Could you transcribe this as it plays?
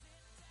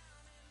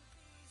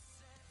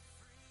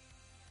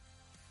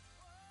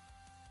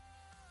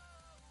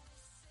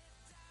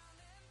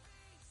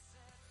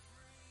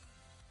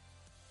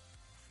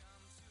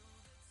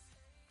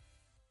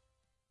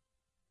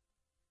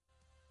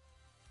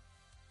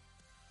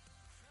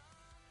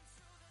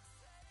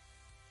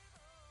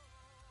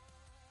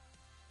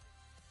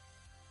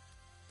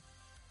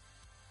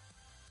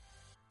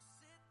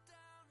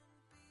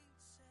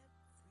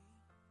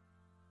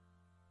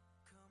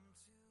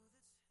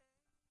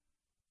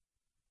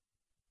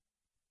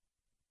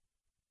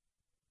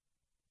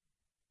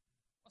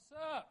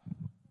What's up?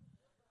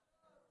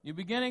 New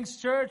Beginnings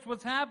Church,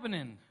 what's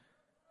happening?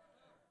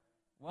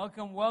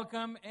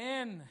 Welcome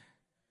in.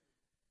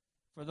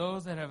 For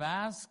those that have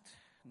asked,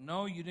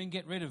 no, you didn't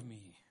get rid of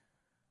me.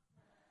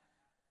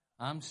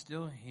 I'm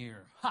still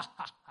here. Ha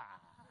ha ha.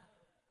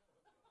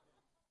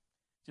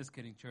 Just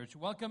kidding, church.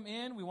 Welcome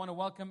in. We want to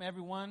welcome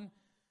everyone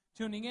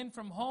tuning in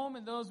from home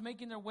and those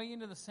making their way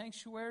into the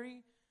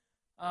sanctuary.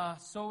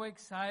 So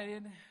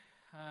excited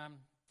to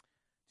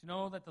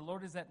know that the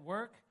Lord is at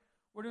work.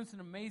 We're doing some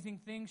amazing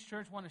things.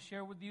 Church, want to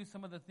share with you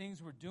some of the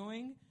things we're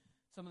doing,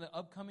 some of the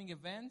upcoming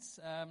events.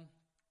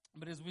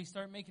 But as we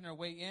start making our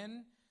way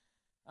in,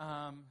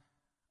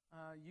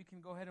 you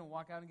can go ahead and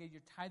walk out and get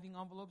your tithing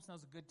envelopes.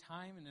 Now's a good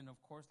time. And then, of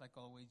course, like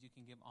always, you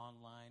can give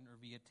online or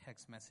via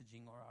text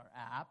messaging or our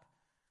app.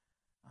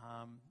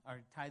 Our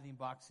tithing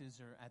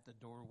boxes are at the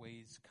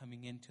doorways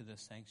coming into the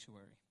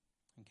sanctuary.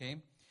 Okay?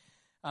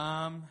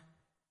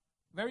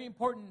 Very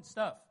important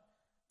stuff.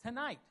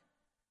 Tonight,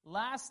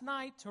 last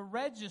night, to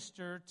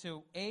register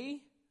to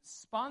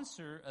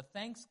sponsor a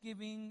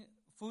Thanksgiving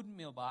food and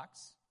meal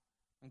box.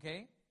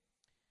 Okay?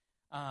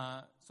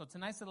 So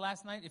tonight's the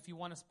last night if you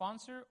want to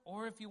sponsor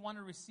or if you want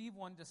to receive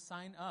one to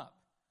sign up.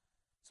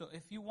 So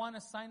if you want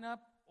to sign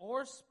up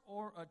or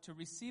to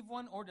receive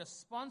one or to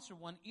sponsor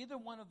one, either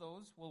one of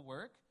those will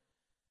work.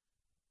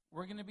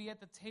 We're going to be at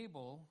the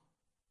table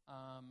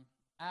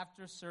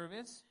after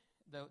service,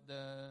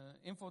 the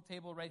info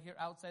table right here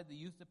outside the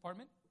youth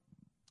department.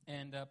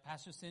 And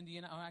Pastor Cindy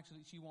and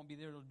actually she won't be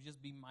there. It'll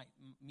just be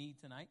me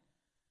tonight,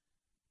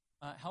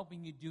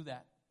 helping you do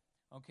that.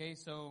 Okay,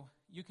 so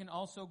you can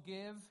also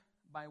give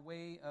by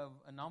way of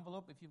an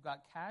envelope. If you've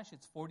got cash,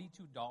 it's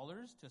 $42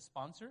 to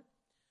sponsor.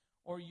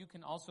 Or you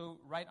can also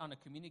write on a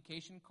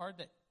communication card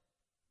that,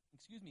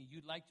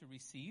 you'd like to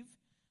receive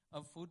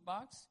a food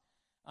box.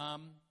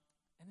 And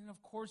then,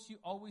 of course, you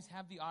always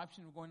have the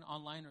option of going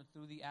online or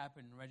through the app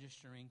and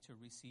registering to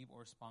receive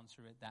or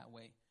sponsor it that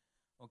way.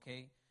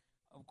 Okay?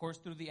 Of course,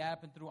 through the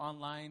app and through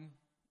online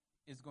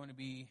is going to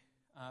be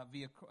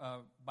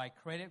by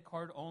credit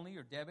card only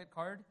or debit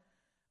card.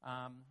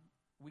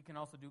 We can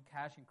also do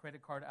cash and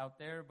credit card out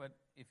there, but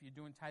if you're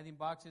doing tithing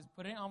boxes,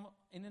 put it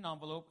in an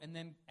envelope, and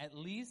then at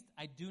least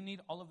I do need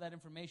all of that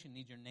information.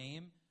 Need your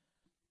name,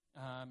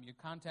 your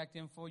contact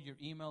info, your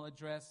email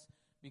address,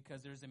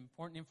 because there's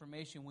important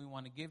information we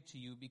want to give to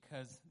you,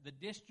 because the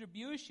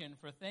distribution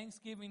for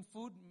Thanksgiving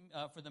food,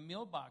 for the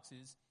meal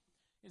boxes,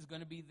 is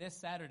going to be this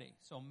Saturday.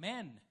 So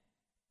men,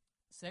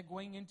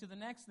 segueing into the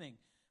next thing,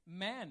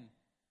 men,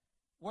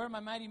 where are my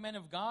mighty men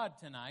of God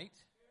tonight?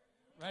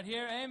 Right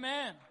here,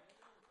 amen.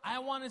 I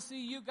want to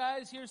see you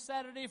guys here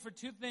Saturday for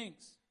two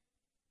things.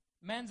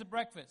 Men's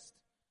breakfast.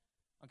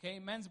 Okay,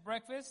 men's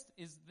breakfast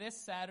is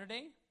this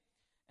Saturday.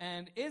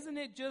 And isn't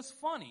it just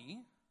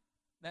funny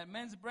that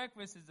men's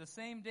breakfast is the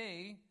same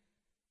day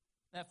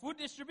that food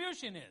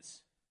distribution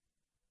is?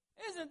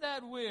 Isn't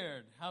that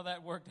weird how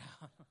that worked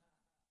out?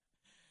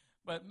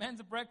 But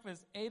men's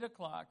breakfast, 8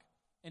 o'clock.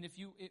 And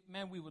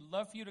we would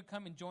love for you to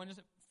come and join us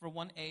for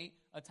 1A,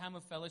 a time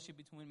of fellowship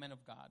between men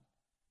of God.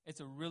 It's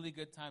a really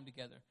good time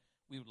together.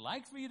 We would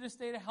like for you to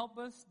stay to help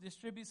us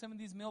distribute some of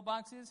these meal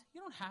boxes.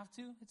 You don't have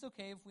to. It's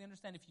okay if we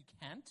understand if you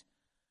can't.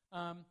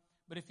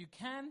 But if you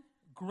can,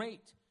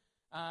 great.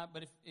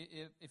 But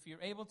if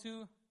you're able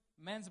to,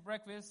 men's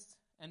breakfast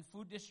and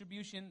food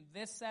distribution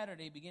this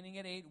Saturday, beginning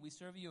at 8, we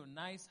serve you a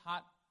nice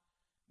hot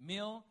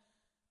meal.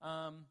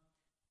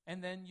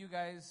 And then you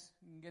guys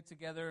can get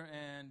together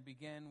and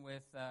begin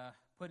with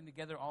putting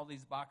together all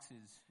these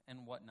boxes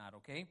and whatnot,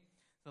 okay?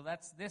 So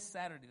that's this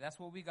Saturday. That's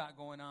what we got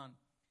going on.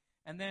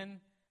 And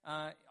then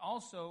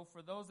also,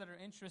 for those that are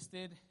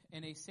interested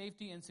in a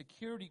safety and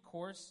security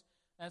course,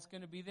 that's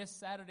going to be this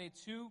Saturday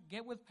too.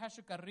 Get with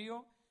Pastor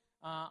Carrillo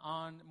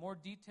on more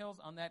details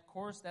on that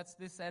course. That's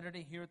this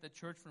Saturday here at the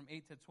church from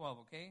 8 to 12,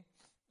 okay?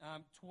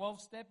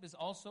 12-step is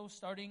also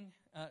starting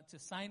to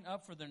sign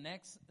up for their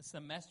next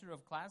semester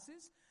of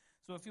classes.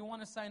 So if you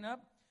want to sign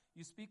up,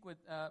 you speak with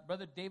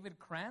Brother David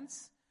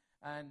Krantz,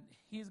 and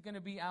he's going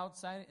to be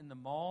outside in the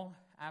mall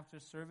after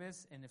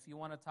service. And if you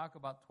want to talk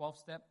about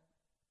 12-step,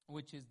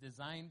 which is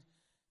designed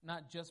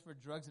not just for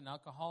drugs and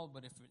alcohol,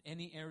 but if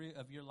any area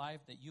of your life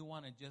that you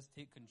want to just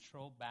take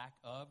control back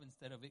of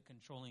instead of it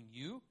controlling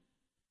you,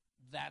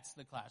 that's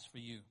the class for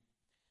you.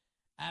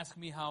 Ask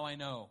me how I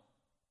know.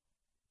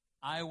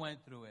 I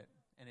went through it,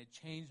 and it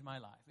changed my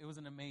life. It was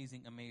an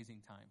amazing,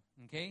 amazing time,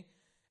 okay?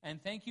 And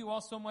thank you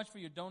all so much for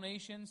your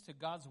donations to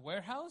God's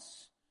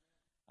Warehouse.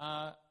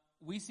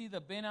 We see the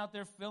bin out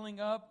there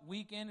filling up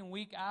week in and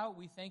week out.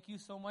 We thank you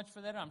so much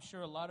for that. I'm sure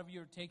a lot of you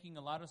are taking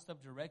a lot of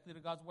stuff directly to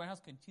God's Warehouse.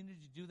 Continue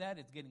to do that.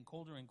 It's getting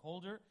colder and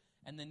colder,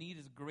 and the need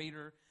is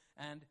greater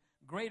and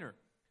greater.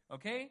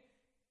 Okay?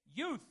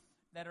 Youth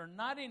that are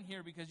not in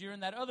here because you're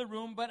in that other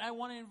room, but I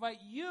want to invite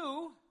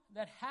you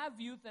that have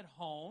youth at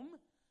home,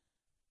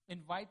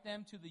 invite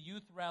them to the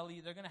youth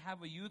rally. They're going to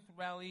have a youth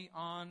rally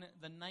on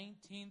the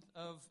 19th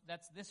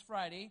that's this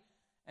Friday,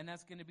 and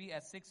that's going to be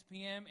at 6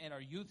 p.m. at our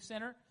youth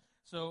center.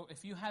 So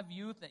if you have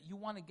youth that you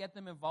want to get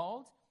them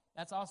involved,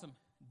 that's awesome.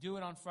 do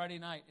it on Friday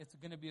night. It's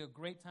going to be a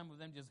great time with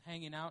them just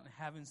hanging out and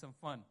having some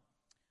fun.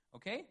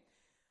 Okay?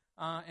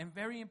 And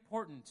very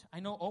important, I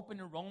know open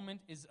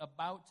enrollment is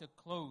about to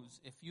close.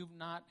 If you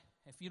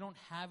don't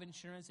have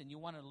insurance and you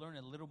want to learn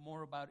a little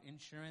more about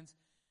insurance,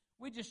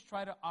 we just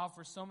try to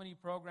offer so many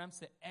programs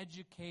to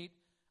educate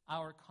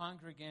our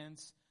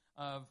congregants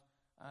of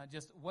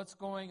just what's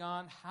going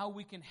on, how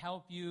we can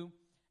help you.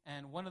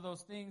 And one of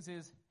those things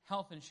is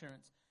health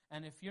insurance.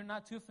 And if you're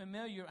not too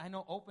familiar, I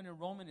know open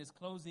enrollment is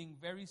closing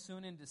very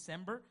soon in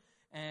December.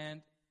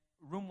 And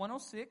room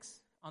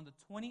 106 on the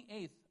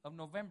 28th of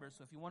November.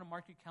 So if you want to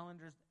mark your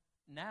calendars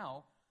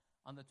now,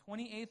 on the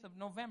 28th of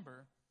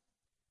November,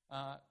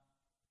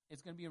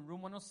 it's going to be in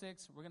room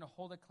 106. We're going to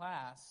hold a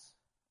class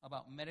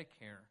about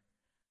Medicare,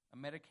 a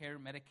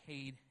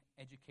Medicaid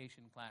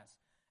education class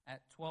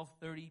at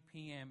 12:30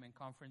 p.m. in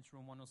conference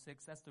room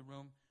 106. That's the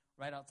room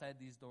right outside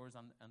these doors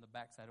on the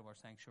back side of our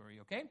sanctuary,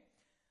 okay?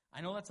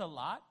 I know that's a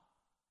lot,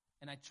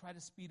 and I try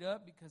to speed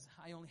up because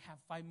I only have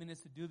 5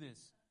 minutes to do this,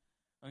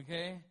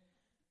 okay?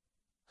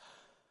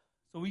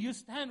 So will you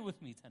stand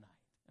with me tonight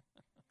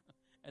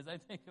as I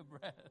take a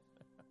breath?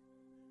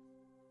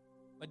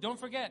 But don't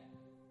forget,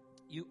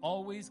 you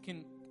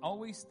can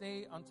always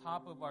stay on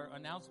top of our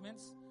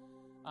announcements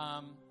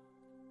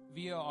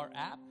via our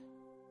app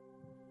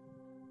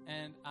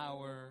and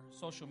our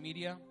social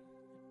media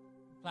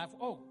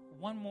platform. Oh,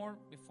 one more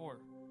before.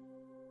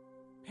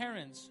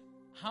 Parents,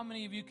 how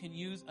many of you can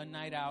use a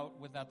night out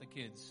without the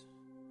kids?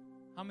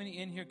 How many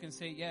in here can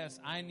say, yes,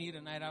 I need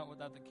a night out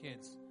without the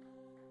kids?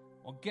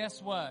 Well,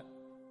 guess what?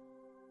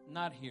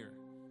 Not here.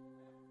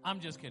 I'm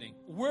just kidding.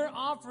 We're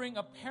offering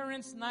a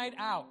parents' night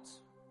out.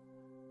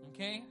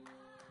 Okay?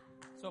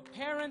 So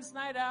parents'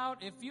 night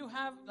out, if you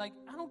have, I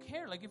don't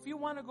care. If you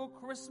want to go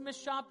Christmas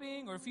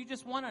shopping, or if you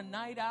just want a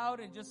night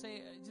out and just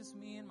say, just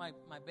me and my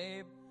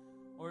babe,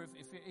 or if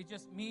it's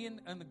just me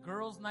and the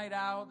girls' night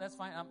out, that's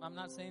fine. I'm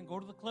not saying go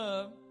to the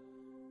club.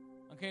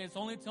 Okay, it's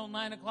only till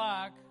 9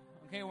 o'clock.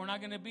 Okay, we're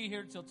not going to be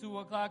here till 2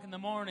 o'clock in the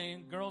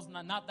morning. Girls,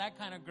 not that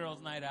kind of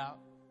girls' night out.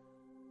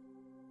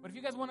 But if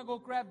you guys want to go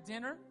grab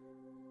dinner,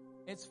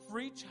 it's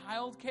free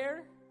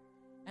childcare.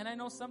 And I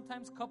know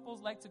sometimes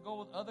couples like to go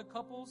with other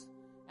couples,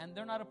 and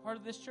they're not a part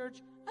of this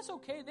church. That's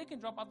okay. They can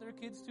drop off their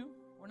kids too.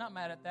 We're not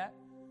mad at that.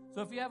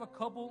 So if you have a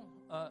couple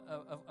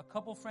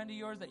friend of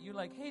yours that you're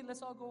like, hey,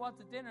 let's all go out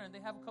to dinner, and they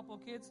have a couple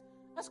of kids,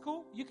 that's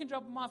cool. You can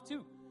drop them off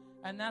too.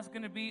 And that's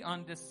going to be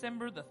on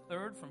December the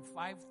 3rd from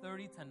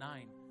 5:30 to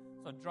 9.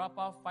 So drop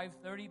off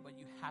 5:30, but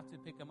you have to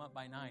pick them up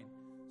by 9.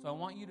 So I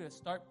want you to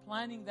start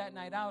planning that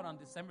night out on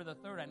December the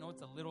 3rd. I know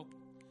it's a little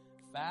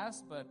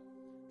fast, but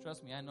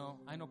trust me, I know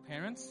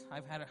parents. I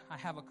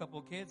have a couple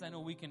of kids. I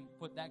know we can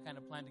put that kind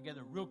of plan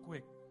together real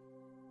quick.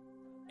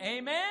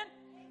 Amen?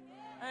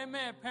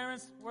 Amen.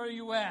 Parents, where are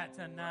you at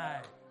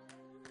tonight?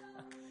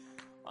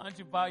 Why don't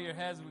you bow your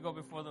heads as we go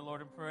before the Lord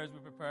in prayer as we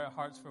prepare our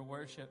hearts for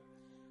worship.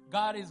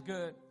 God is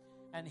good,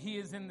 and He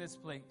is in this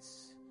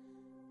place.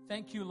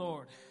 Thank you,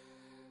 Lord.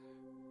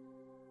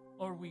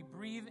 Lord, we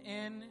breathe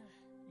in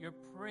your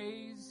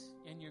praise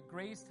and your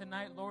grace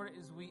tonight, Lord,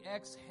 as we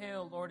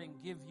exhale, Lord, and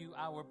give you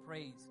our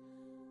praise.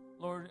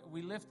 Lord,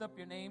 we lift up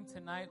your name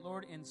tonight,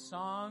 Lord, in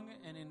song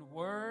and in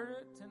word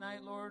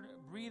tonight, Lord.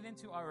 Breathe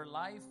into our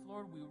life,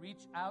 Lord. We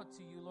reach out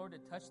to you, Lord, to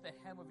touch the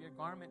hem of your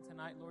garment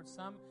tonight, Lord.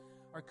 Some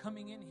are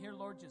coming in here,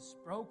 Lord,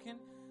 just broken.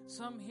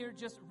 Some here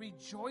just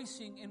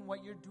rejoicing in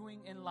what you're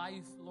doing in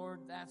life, Lord.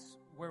 That's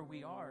where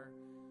we are.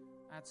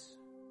 That's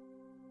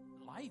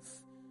life.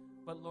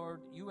 But,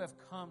 Lord, you have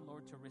come,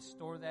 Lord, to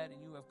restore that,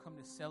 and you have come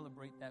to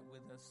celebrate that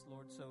with us,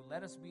 Lord. So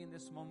let us be in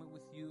this moment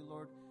with you,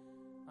 Lord.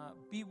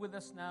 Be with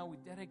us now. We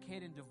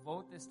dedicate and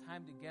devote this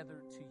time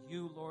together to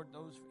you, Lord,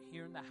 those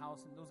here in the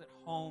house and those at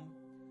home.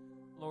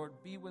 Lord,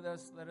 be with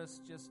us. Let us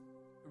just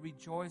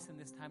rejoice in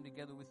this time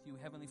together with you.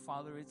 Heavenly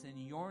Father, it's in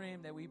your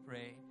name that we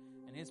pray.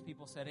 And his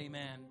people said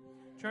amen.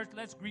 Church,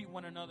 let's greet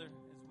one another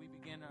as we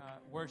begin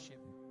worship.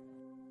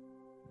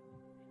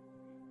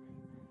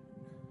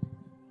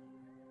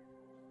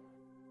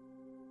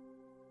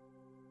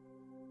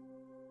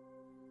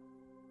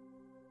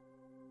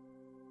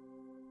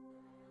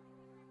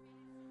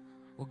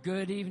 Well,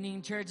 good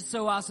evening, church. It's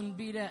so awesome to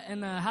be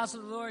in the house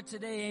of the Lord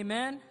today.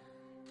 Amen.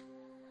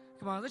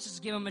 Come on, let's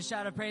just give him a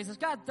shout of praise. If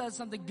God does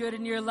something good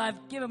in your life,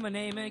 give him an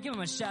amen. Give him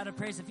a shout of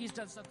praise if he's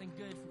done something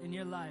good in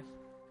your life.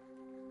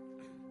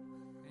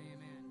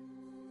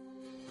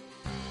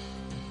 Amen.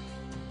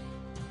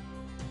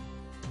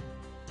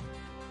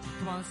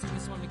 Come on, let's sing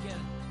this one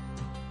together.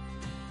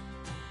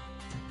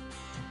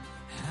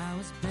 I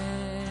was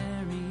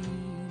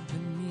buried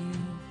beneath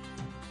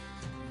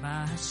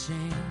my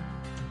shame.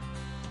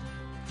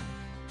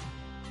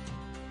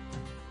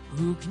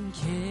 Who can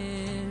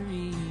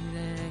carry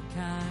that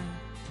kind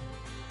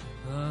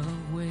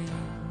of weight?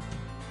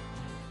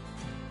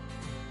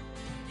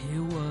 It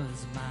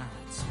was my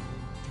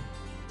tomb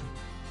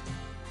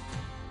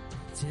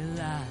till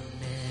I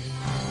met you.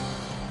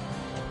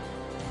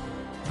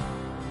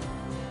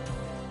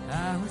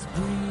 I was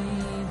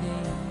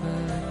breathing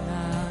but not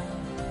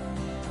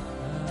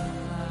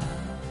alive.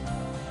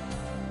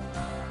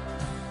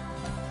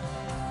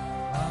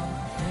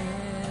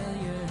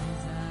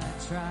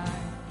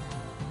 tried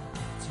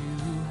to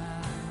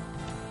hide.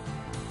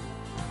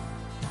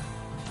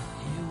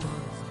 It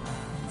was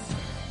mine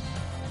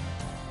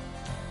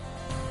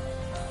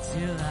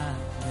till I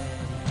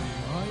met you.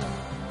 Oh yeah,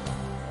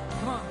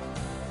 come on.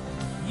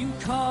 You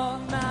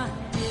called my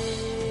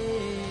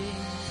name,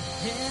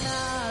 and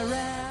I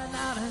ran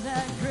out of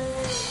that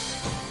grave,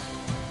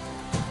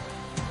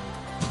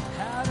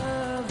 out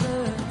of the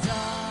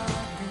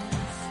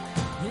darkness,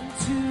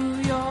 into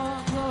your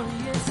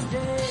glorious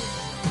day.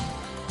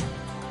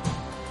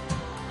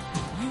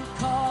 You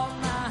called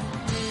my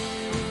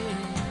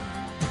name,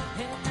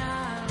 and I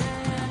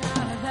ran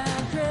out of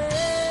that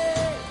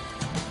grave,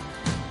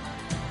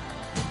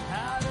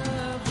 out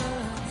of the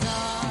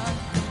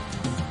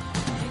darkness,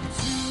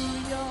 into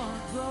your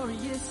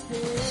glorious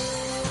day.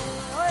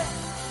 Oh, yeah.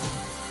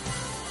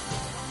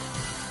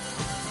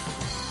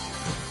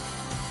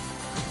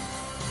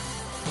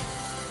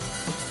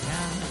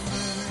 Now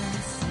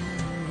mercy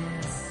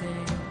has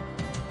saved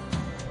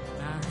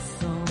my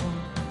soul.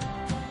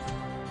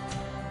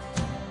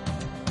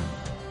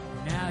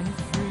 Now your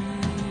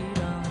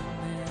freedom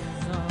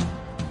is all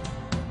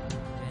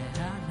that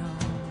I know.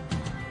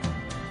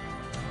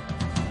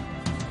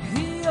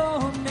 The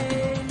old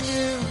made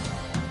new,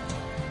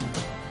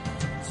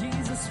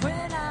 Jesus,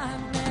 when I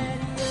met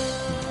you.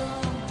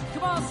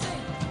 Come on,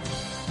 sing.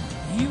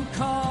 You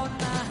called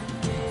my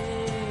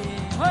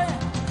name. Oh, yeah.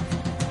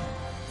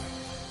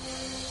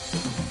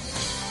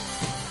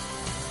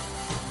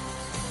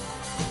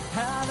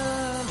 Out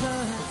of the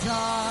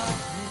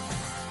darkness,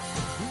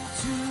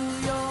 into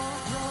your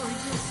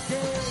glorious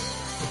day.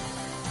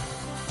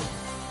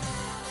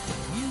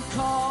 You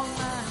called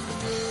my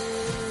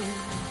name,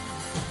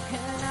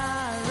 and I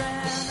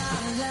ran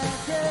out of that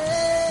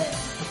grave,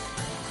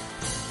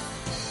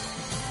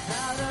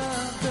 out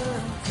of the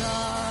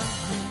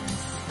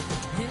darkness,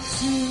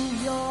 into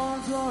your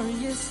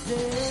glorious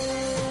day.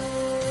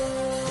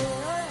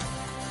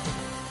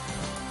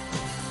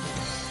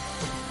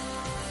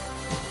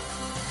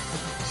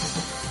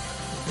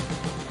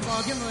 Come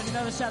on, give him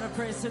another shout of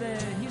praise today.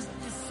 He's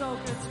so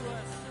good to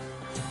us.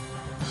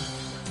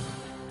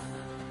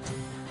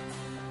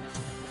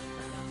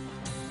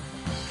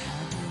 I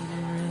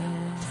needed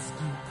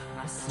rescue,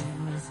 my sin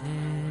was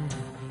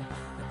heavy,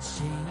 the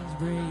chains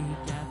break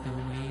at the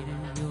weight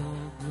of your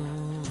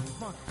glory.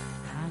 Come on.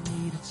 I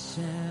needed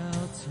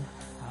shelter,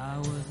 I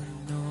was an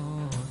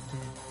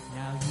orphan,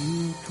 now you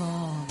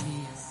call me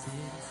a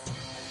citizen.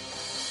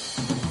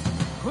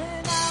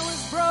 When I was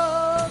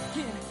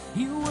broken,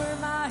 you were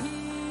my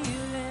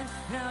healing.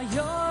 Now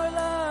your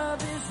love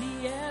is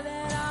the air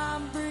that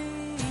I'm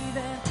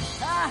breathing.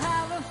 I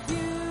have a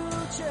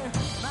future,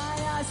 my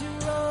eyes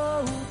are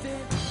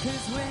open,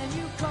 'cause when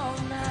you call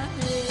my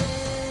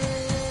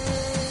name,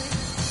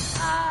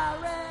 I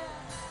ran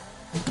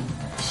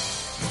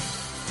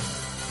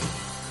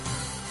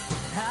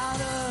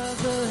out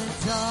of the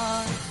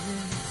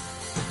darkness,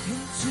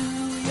 into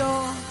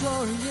your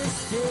glorious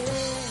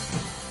day.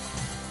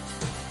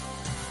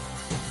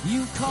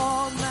 You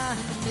called my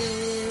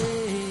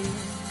name,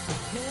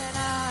 and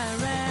I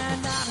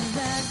ran out of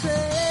that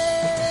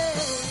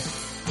grave,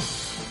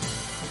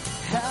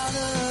 out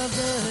of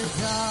the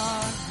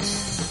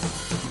darkness,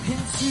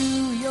 into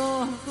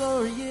your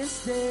glorious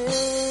day.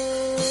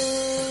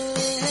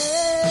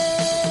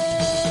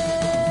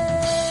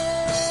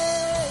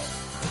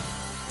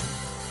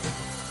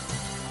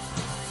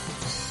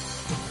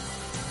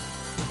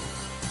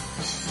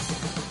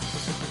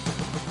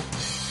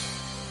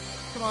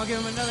 Come on, give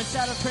him another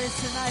shout of praise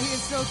tonight. He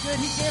is so good.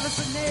 He gave us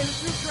a name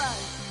through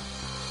Christ.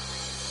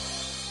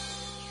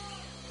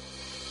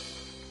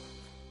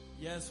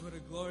 Yes, what a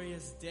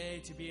glorious day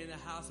to be in the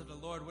house of the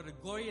Lord. What a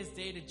glorious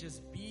day to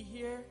just be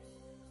here.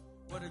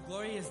 What a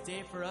glorious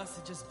day for us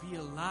to just be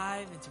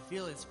alive and to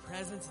feel His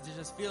presence and to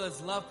just feel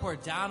His love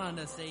poured down on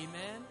us.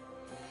 Amen.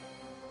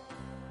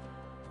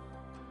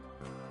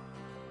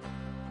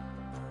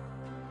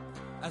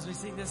 As we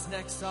sing this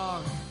next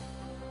song,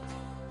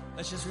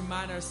 let's just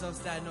remind ourselves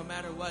that no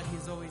matter what,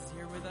 He's always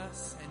here with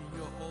us and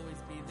He'll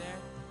always be there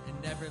and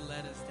never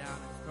let us down.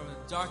 From the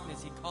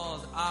darkness, He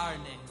calls our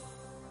name.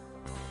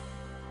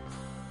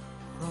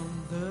 From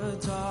the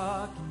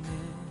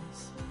darkness,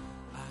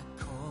 I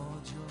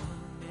called your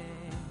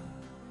name.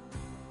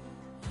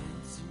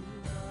 Into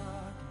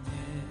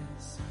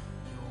darkness,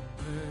 your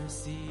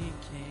mercy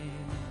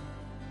came.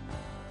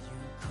 You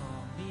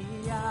called me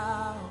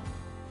out,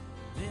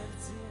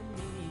 lifted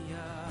me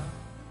up.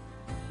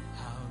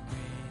 How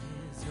great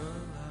is your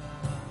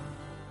love?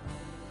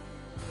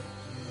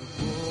 You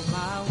bore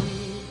my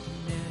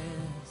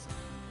weakness,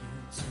 you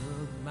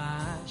took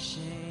my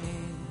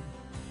shame,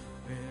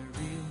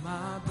 buried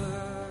my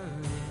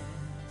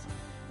burdens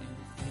in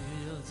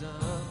fields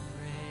of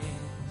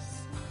grace.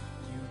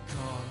 You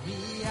called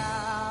me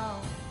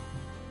out,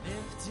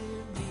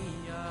 lifted me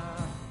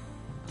up.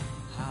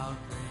 How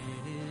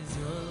great is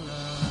your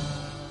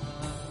love?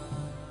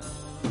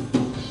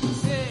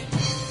 Sing.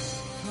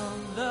 From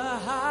the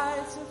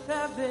heights of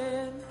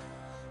heaven,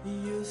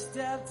 you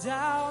stepped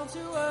down to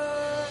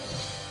earth.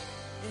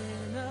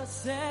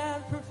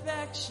 innocent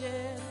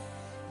perfection.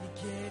 You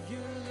gave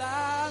your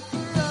life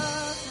for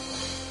us,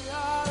 we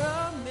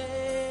are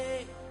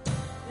amazed,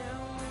 and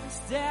we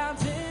stand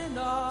in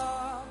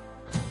awe,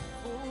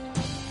 for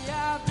we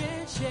have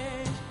been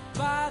changed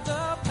by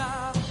the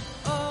power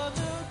of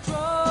the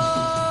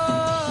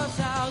cross.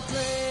 How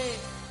great,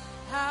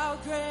 how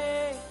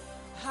great,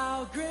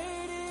 how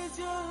great is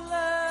your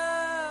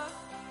love.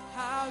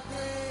 How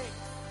great,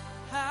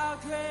 how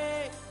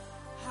great,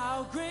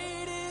 how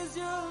great is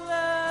your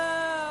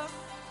love.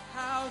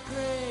 How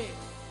great,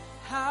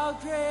 how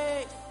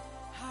great,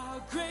 how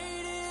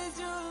great is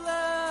your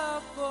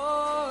love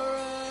for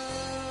us.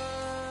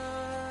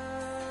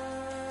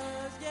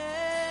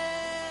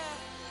 Yeah.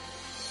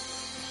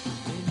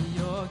 In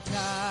your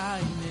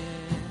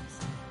kindness,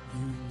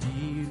 you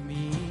lead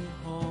me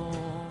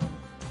home.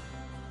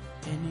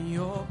 In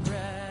your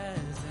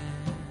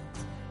presence,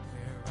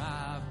 where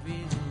I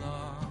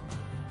belong.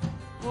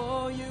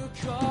 Oh, you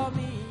call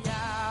me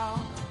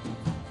out,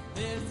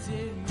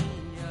 lifted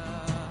me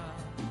up.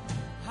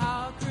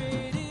 How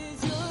great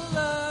is your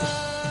love?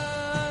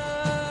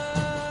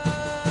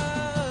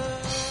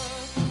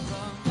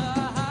 From the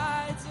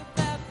heights of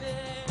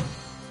heaven,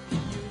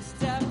 you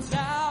stepped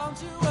down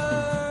to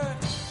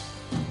earth.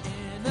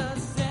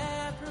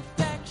 Innocent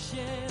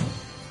perfection,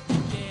 you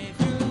gave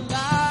your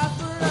life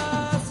for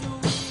us.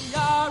 We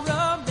are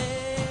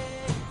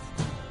amazed,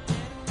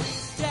 and we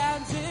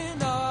stand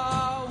in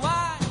awe.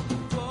 Why?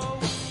 For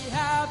we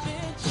have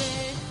been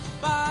changed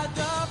by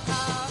the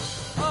power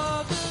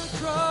of the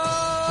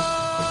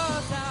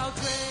cross. How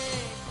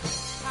great,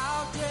 how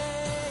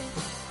great,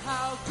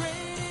 how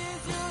great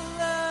is your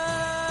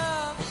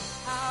love.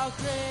 How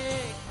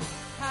great,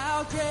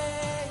 how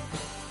great,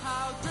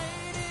 how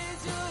great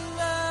is your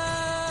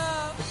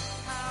love.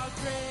 How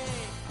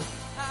great,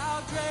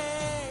 how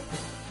great,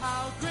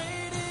 how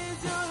great is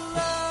your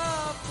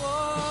love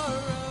for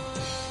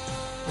us.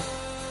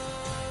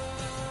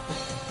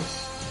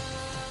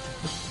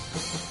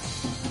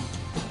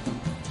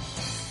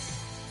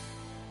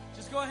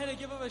 Just go ahead and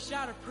give him a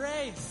shout of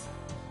praise.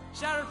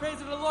 Shout of praise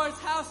in the Lord's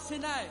house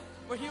tonight,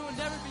 where he will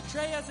never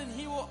betray us and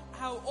he will,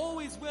 how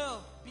always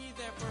will be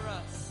there for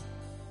us.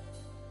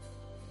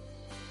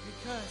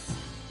 Because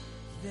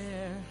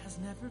there has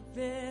never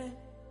been,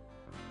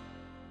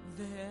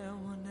 there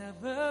will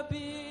never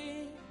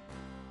be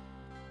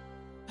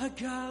a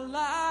God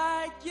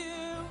like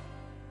you,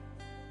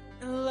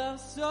 and love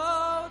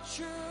so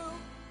true.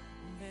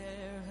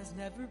 There has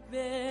never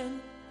been,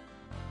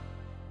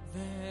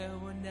 there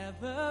will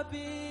never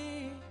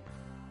be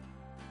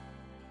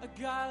a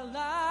God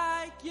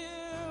like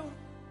you,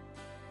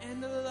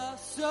 and a love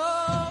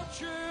so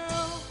true.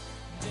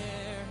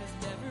 There has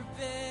never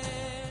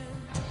been,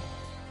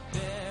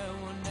 there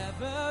will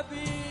never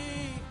be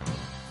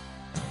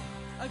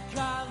a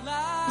God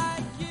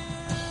like you,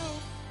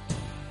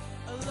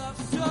 a love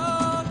so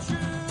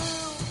true.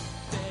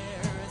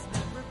 There has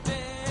never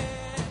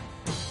been,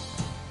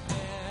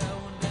 there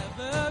will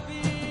never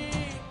be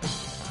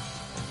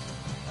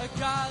a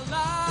God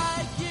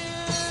like you,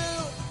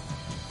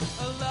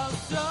 a love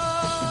so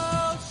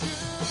true.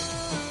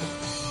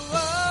 Oh,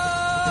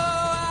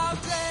 how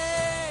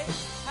great,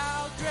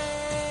 how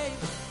great,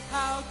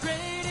 how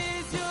great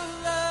is your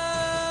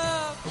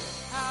love.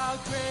 How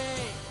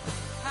great,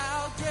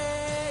 how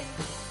great,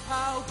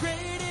 how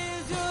great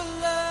is your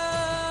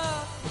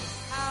love.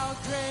 How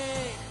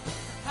great,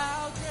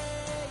 how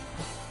great,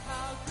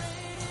 how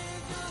great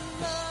is your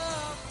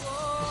love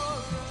for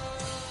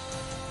us.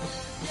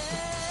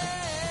 Yeah,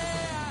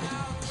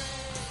 how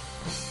great,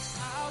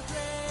 how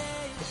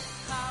great,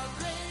 how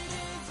great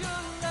is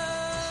your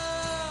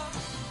love.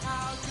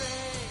 How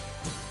great,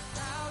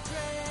 how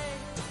great,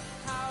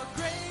 how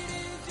great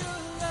is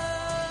your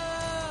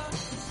love.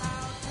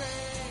 How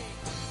great,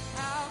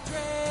 how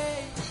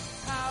great,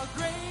 how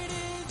great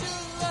is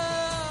your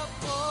love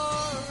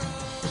for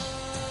us.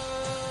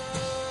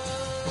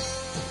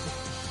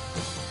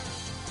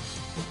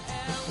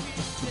 And we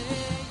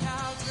sing,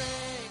 how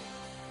great,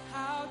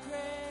 how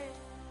great,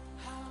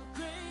 how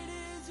great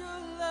is your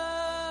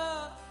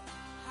love.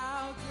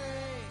 How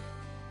great,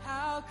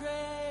 how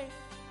great,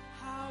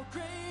 how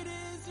great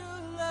is your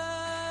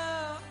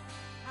love.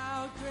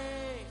 How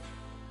great,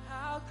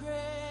 how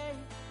great,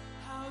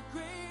 how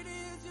great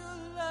is your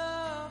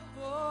love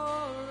for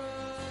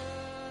us.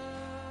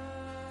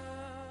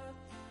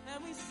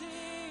 And we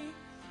sing,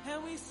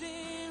 and we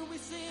sing, we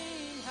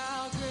sing,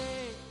 how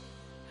great,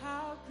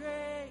 how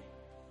great,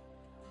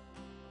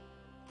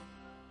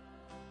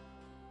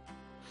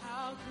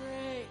 how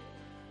great,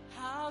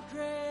 how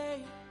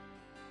great,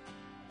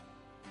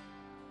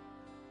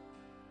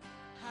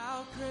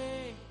 how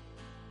great,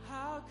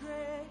 how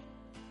great,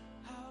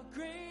 how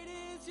great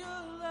is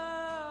your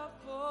love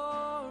for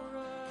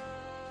us.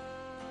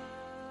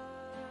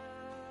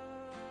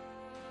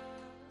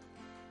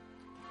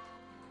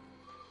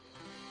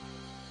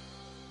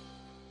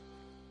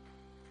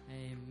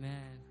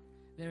 Amen.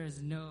 There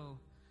is no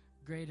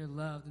greater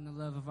love than the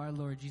love of our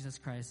Lord Jesus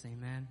Christ.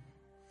 Amen.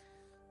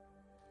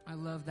 I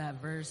love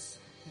that verse.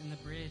 in the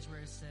bridge where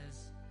it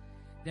says,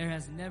 there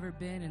has never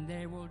been and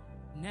there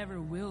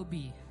never will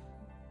be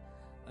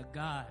a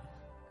God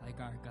like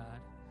our God,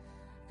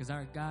 because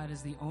our God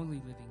is the only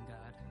living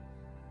God.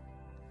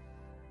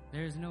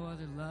 There is no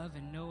other love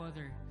and no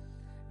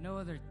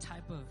other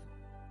type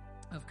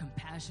of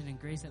compassion and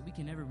grace that we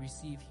can ever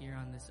receive here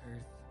on this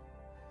earth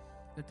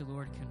that the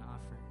Lord can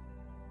offer.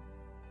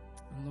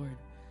 And Lord,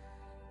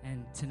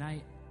 and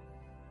tonight,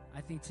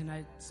 I think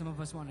tonight some of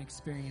us want to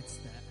experience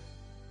that.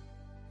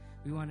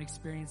 We want to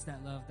experience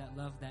that love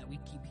that we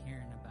keep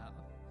hearing about.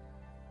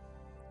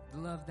 The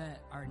love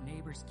that our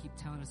neighbors keep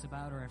telling us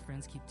about, or our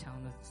friends keep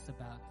telling us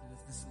about.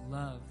 This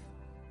love.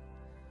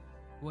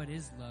 What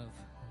is love?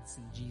 It's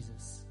in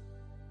Jesus.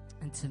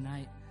 And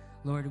tonight,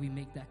 Lord, we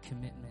make that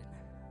commitment.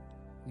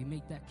 We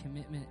make that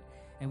commitment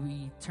and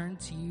we turn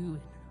to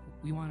you.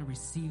 We want to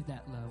receive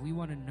that love. We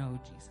want to know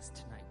Jesus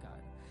tonight,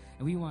 God.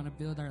 And we want to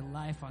build our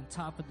life on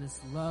top of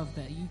this love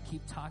that you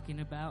keep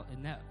talking about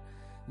and that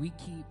we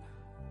keep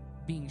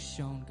being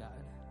shown,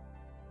 God.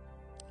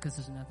 Because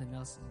there's nothing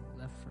else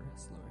left for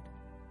us, Lord.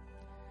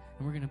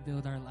 And we're going to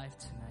build our life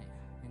tonight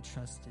and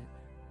trust it.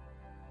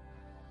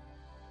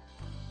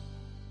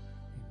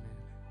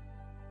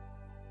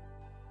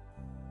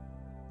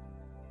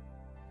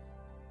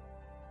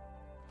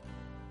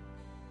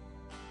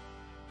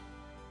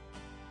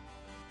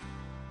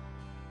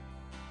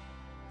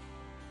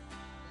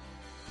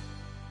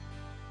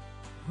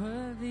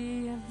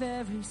 Worthy of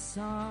every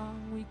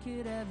song we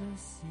could ever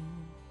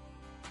sing,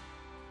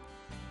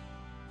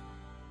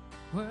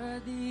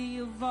 worthy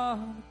of all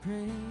the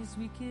praise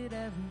we could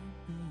ever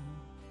bring,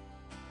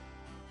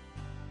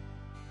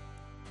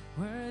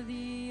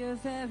 worthy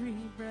of every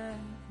breath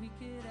we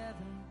could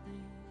ever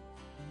breathe,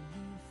 we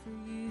live for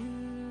you.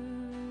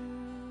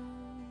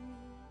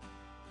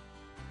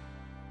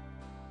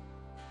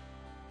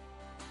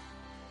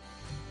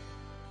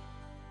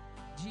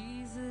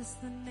 Jesus,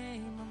 the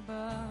name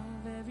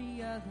above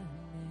every other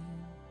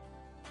name.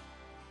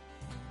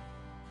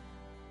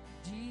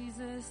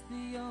 Jesus,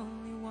 the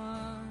only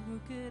one who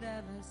could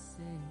ever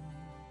save.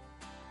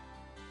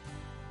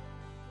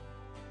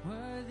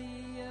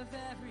 Worthy of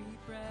every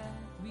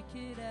breath we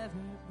could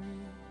ever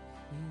breathe,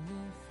 we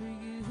live for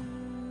you.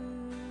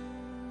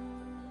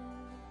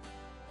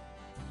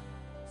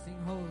 Sing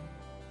holy.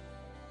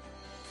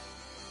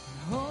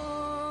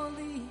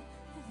 Holy,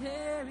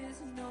 there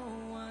is no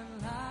one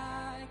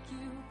like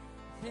you.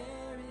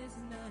 There is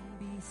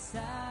none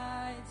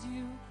besides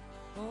you.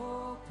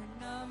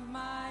 Open up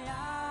my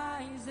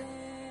eyes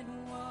in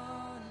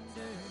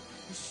wonder.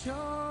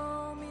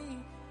 Show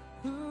me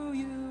who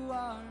you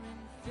are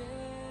and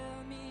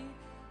fill me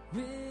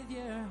with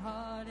your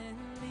heart and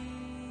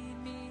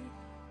lead me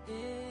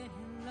in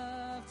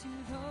love to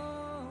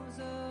those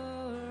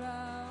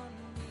around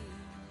me.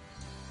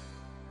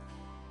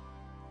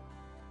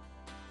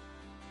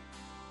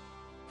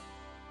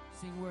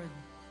 Sing worthy.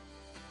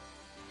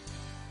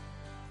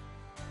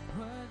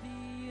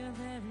 Worthy of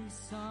every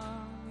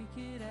song we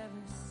could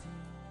ever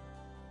sing,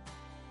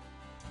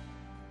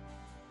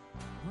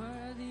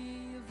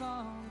 worthy of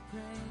all the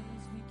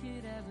praise we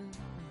could ever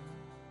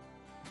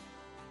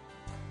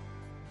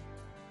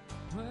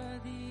bring,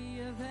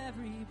 worthy of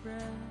every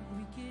breath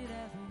we could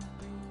ever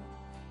breathe,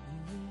 we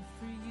live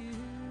for you.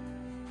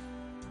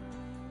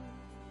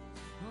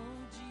 Oh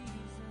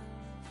Jesus,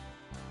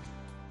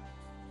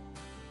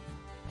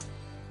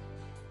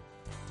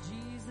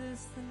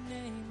 Jesus, the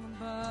name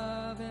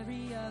above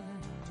every other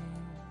name.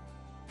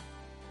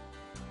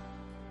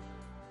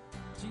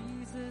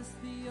 Jesus,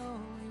 the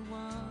only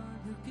one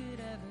who could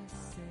ever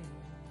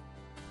save.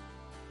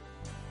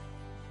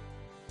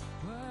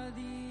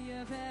 Worthy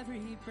of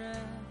every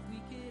breath we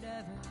could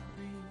ever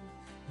breathe,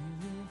 we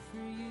live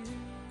for you.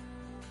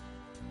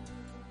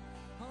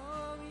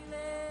 Oh, we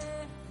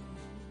live for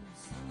you.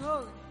 Sing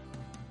holy.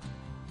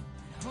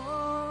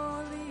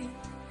 Holy,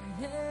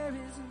 there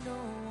is no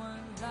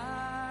one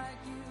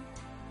like you.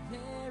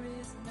 There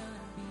is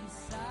none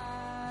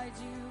beside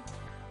you.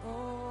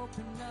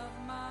 Open up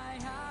my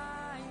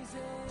eyes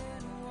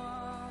in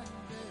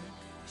wonder.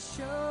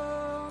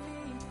 Show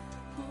me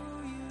who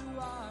you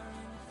are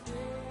and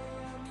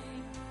fill me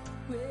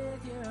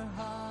with your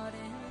heart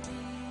and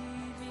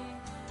lead me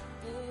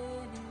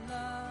in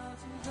love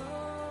to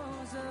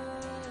those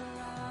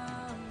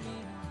around me.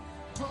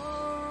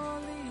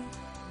 Holy,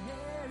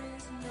 there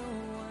is no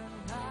one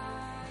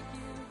like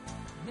you.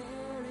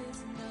 There is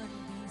none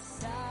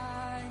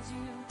beside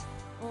you.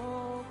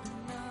 Open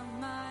up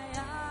my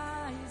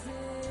eyes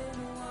in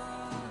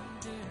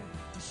wonder.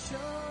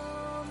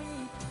 Show me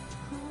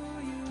who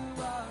you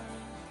are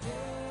and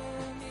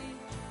fill me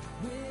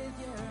with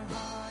your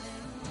heart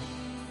and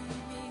lead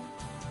me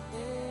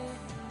in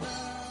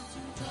love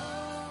to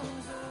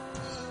those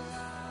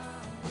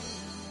around me.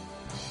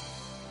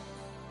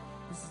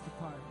 This is the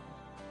part.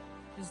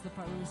 This is the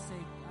part where we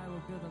say, I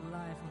will build a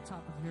life on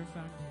top of your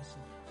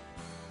foundation.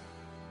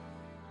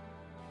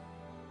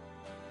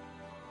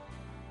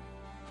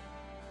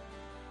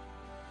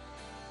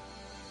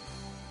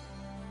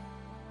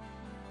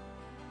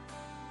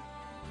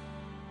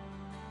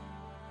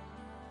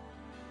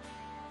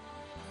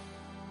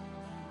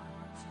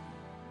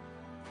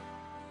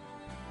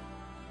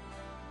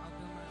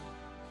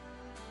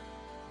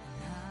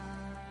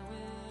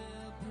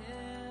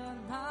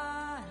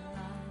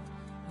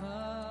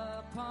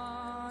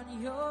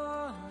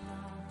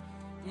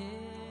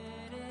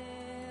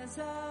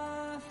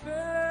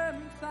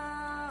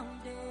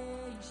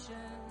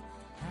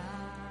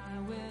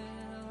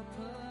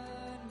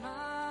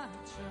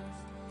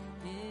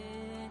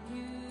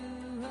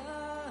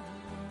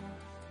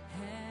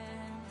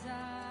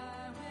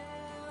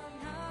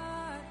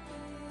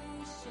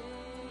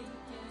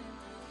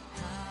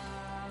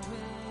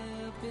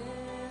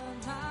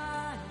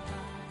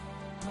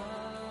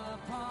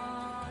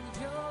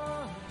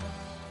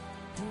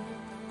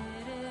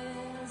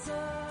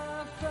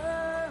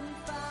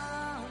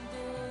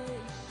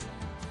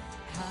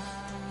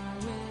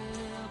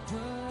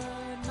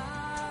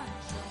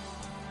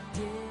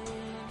 you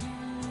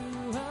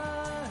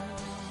alone,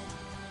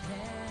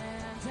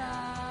 and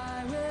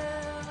I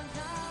will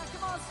not.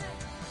 Come on, sing.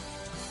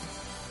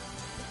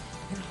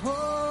 And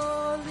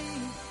holy,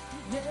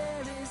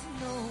 there is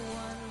no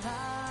one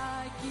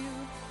like you.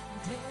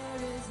 There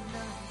is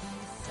none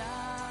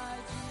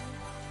beside you.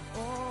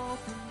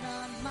 Open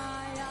up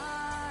my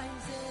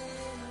eyes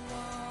in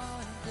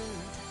wonder.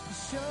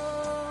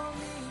 Show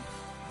me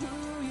who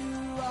you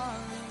are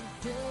and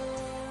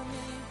fill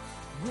me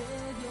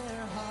with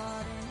your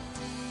heart and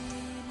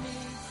lead me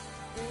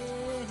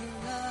in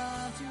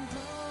love to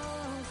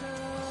those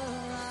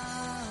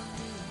around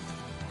me.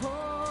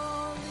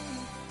 Holy,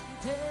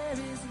 there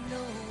is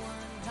no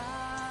one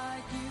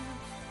like you.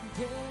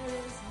 There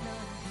is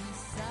none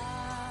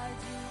beside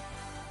you.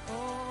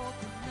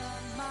 Open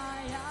up my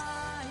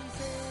eyes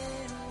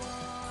in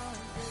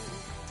wonder.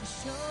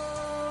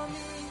 Show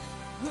me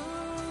who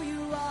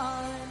you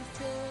are and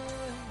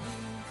fill me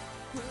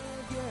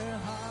with your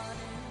heart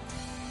and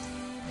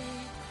lead me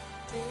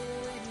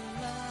in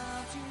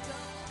love to go.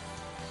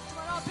 Come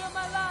on, I'll build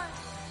my life.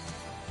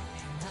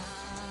 And I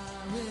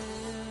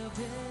will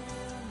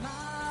build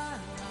my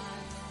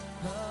life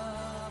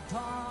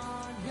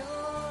upon your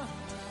love.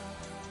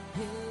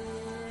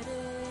 It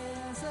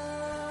is a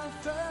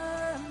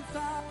firm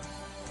thought.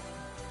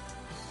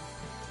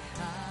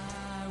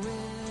 I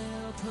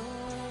will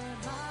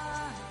put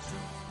my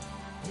trust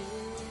in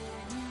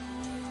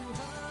you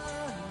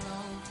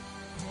alone,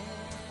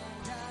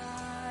 and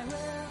I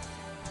will.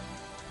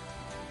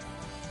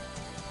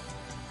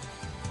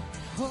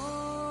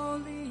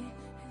 Holy,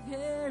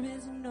 there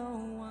is no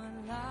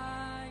one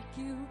like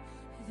you.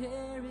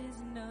 There is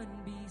none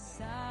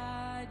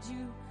beside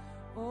you.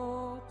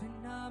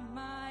 Open up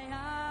my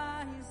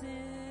eyes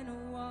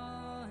in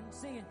one.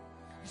 Sing it.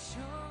 Show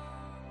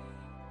me,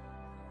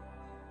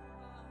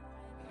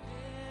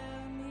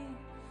 fill me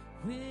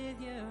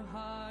with your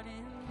heart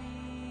and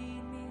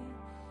lead me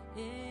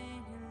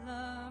in your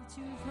love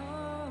to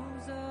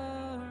those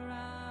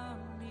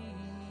around me.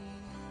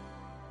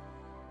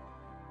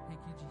 Thank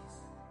you, Jesus.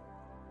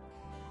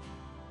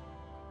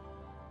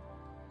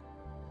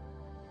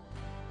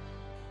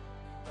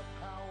 The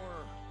power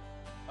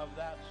of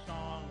that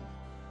song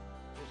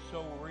is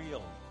so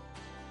real.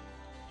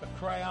 To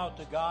cry out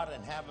to God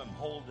and have Him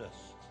hold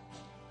us.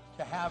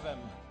 To have Him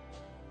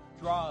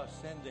draw us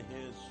into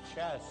His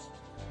chest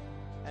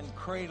and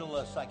cradle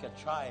us like a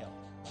child.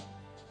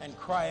 And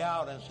cry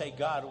out and say,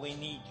 God, we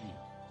need you.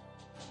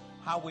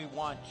 How we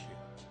want you.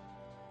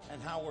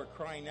 And how we're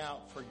crying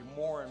out for you,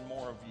 more and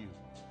more of you.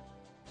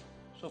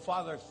 So,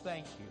 Father,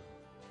 thank you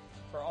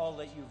for all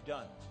that you've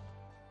done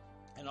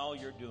and all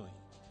you're doing.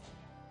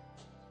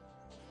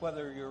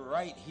 Whether you're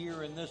right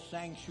here in this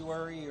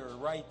sanctuary or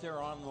right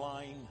there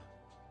online,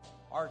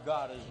 our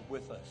God is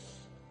with us.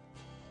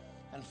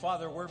 And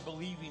Father, we're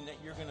believing that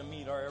you're going to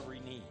meet our every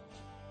need.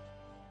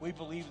 We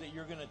believe that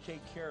you're going to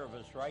take care of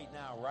us right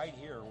now, right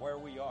here, where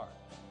we are.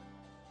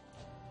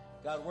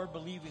 God, we're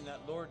believing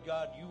that, Lord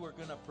God, you are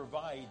going to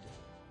provide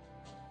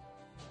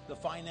the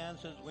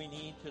finances we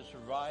need to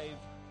survive,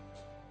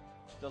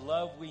 the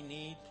love we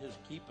need to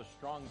keep a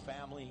strong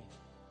family,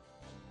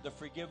 the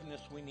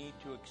forgiveness we need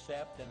to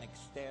accept and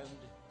extend,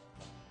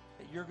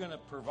 that you're going to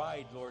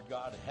provide, Lord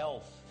God,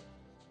 health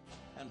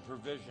and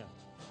provision.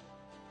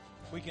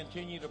 We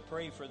continue to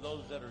pray for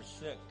those that are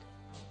sick.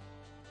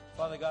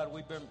 Father God,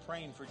 we've been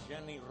praying for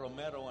Jenny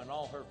Romero and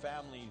all her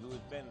family who has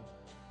been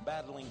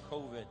battling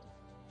COVID.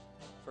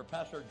 For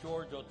Pastor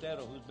George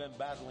Otero, who's been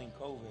battling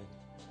COVID.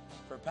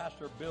 For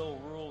Pastor Bill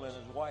Rule and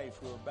his wife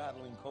who are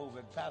battling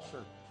COVID.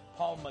 Pastor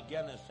Paul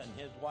McGinnis and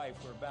his wife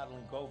who are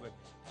battling COVID.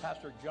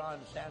 Pastor John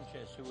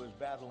Sanchez who is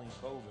battling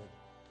COVID.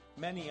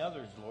 Many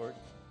others, Lord.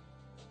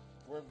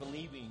 We're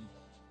believing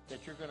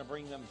that you're going to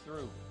bring them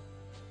through.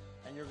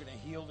 And you're going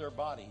to heal their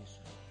bodies.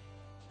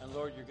 And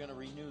Lord, you're going to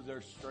renew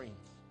their strength.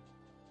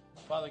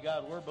 Father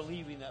God, we're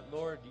believing that,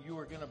 Lord, you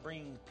are going to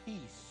bring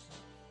peace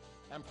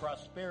and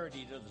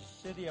prosperity to the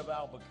city of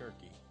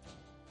Albuquerque.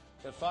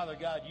 That, Father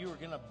God, you are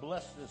going to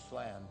bless this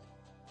land.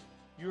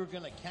 You are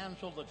going to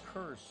cancel the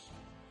curse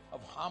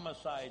of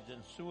homicides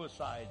and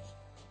suicides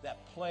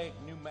that plague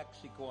New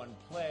Mexico and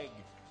plague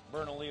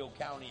Bernalillo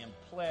County and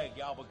plague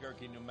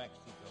Albuquerque, New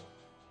Mexico.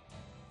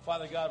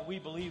 Father God, we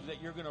believe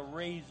that you're going to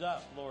raise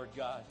up, Lord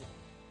God,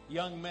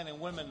 young men and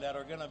women that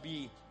are going to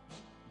be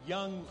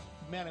young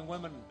men and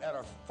women that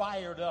are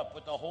fired up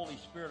with the Holy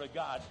Spirit of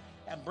God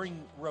and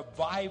bring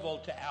revival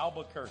to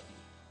Albuquerque.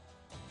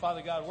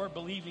 Father God, we're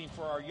believing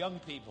for our young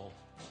people,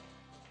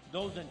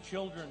 those in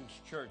children's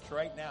church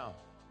right now,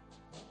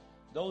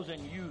 those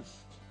in youth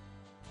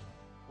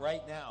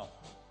right now,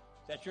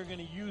 that you're going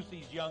to use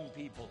these young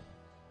people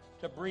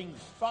to bring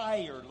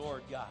fire,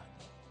 Lord God,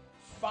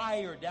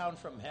 fire down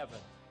from heaven.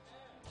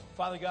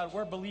 Father God,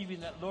 we're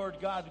believing that, Lord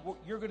God,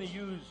 you're going to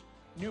use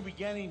New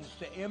Beginnings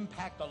to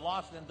impact the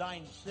lost and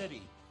dying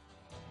city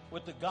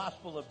with the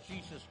gospel of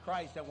Jesus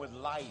Christ and with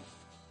life.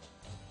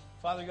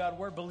 Father God,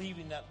 we're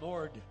believing that,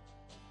 Lord,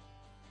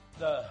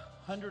 the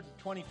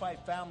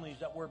 125 families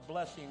that we're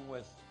blessing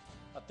with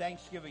a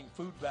Thanksgiving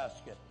food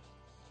basket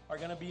are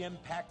going to be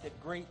impacted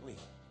greatly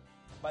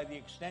by the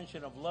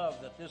extension of love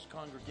that this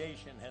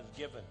congregation has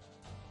given.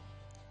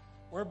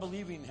 We're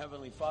believing,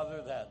 Heavenly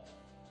Father, that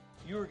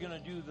you are going to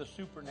do the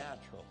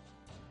supernatural.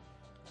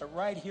 But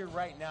right here,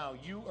 right now,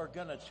 you are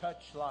going to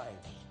touch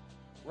lives.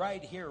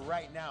 Right here,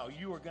 right now,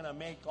 you are going to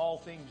make all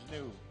things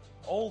new.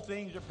 Old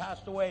things are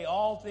passed away.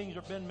 All things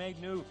have been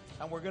made new.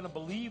 And we're going to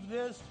believe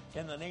this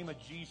in the name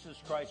of Jesus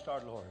Christ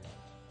our Lord.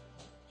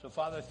 So,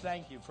 Father,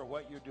 thank you for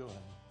what you're doing.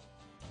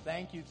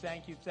 Thank you,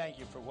 thank you, thank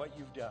you for what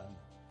you've done.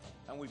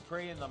 And we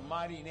pray in the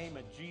mighty name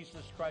of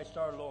Jesus Christ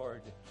our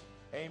Lord.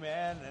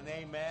 Amen and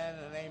amen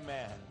and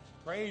amen.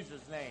 Praise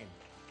his name.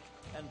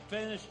 And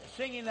finish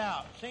singing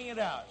out, sing it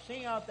out.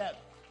 Sing out that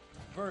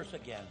verse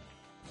again.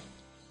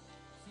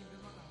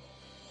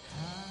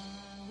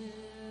 I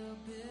will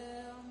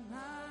build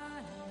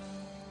my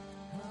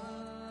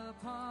love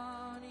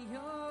upon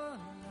your love.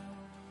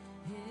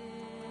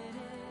 It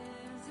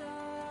is a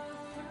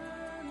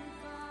firm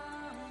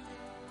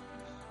foundation.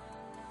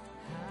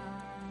 I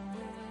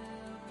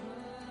will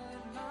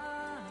put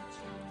my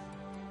trust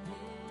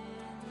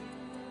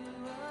in you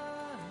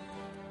alone,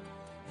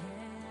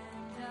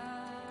 and I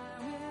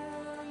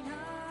will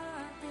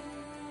not be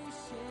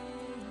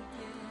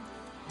shaken.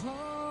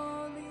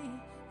 Holy,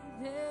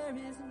 there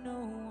is no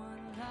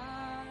one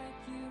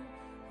like you.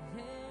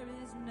 There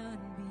is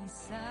none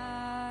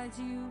beside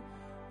you.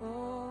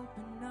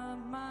 Open up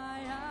my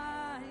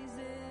eyes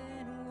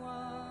in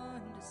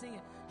wonder. Sing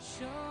it.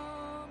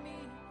 Show me.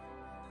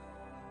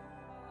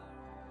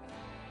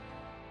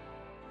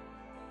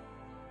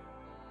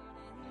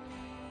 And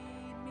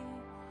lead me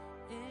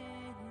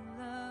in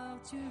love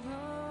to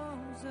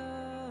those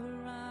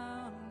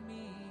around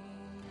me.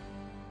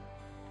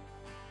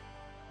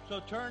 So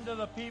turn to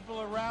the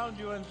people around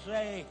you and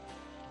say,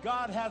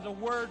 God has a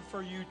word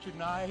for you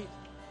tonight.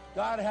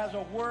 God has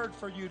a word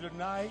for you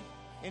tonight.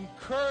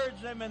 Encourage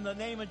them in the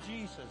name of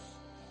Jesus.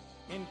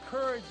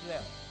 Encourage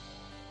them.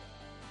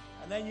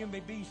 And then you may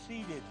be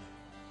seated.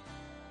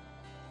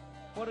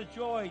 What a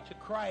joy to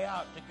cry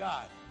out to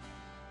God.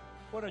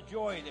 What a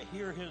joy to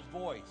hear his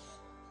voice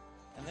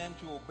and then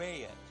to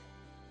obey it.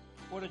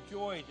 What a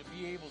joy to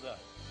be able to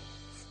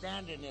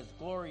stand in his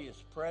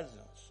glorious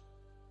presence.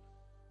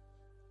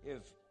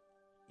 If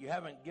you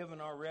haven't given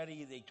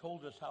already, they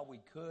told us how we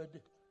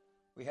could.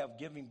 We have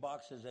giving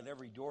boxes at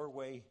every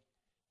doorway.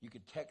 You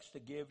could text to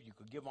give. You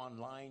could give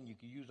online. You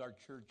could use our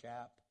church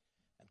app.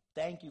 And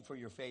thank you for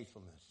your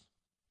faithfulness.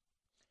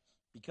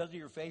 Because of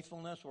your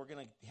faithfulness, we're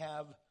going to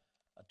have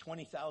a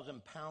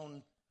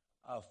 20,000-pound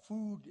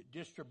food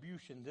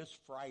distribution this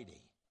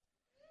Friday.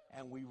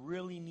 And we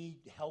really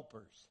need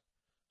helpers.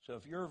 So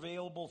if you're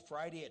available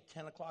Friday at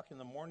 10 o'clock in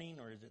the morning,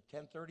 or is it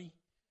 10:30?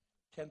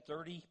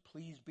 10:30,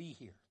 please be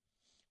here.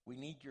 We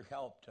need your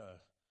help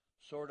to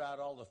sort out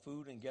all the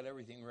food and get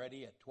everything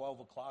ready. At 12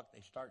 o'clock,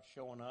 they start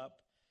showing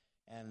up,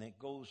 and it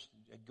goes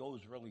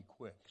really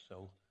quick.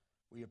 So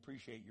we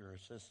appreciate your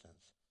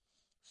assistance.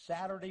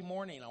 Saturday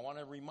morning, I want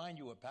to remind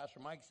you what Pastor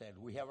Mike said.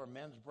 We have our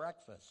men's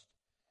breakfast.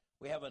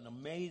 We have an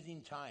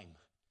amazing time.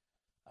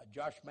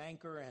 Josh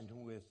Manker and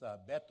with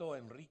Beto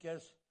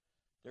Enriquez,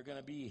 they're going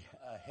to be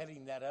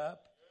heading that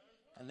up.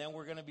 And then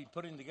we're going to be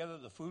putting together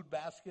the food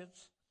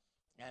baskets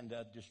and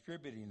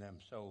distributing them.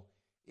 So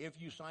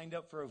if you signed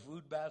up for a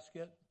food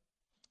basket,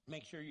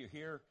 make sure you're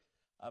here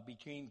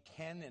between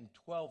 10 and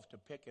 12 to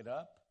pick it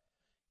up.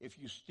 If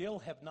you still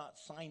have not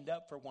signed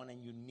up for one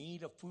and you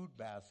need a food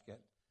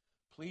basket,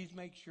 please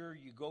make sure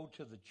you go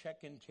to the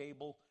check-in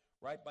table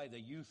right by the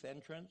youth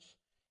entrance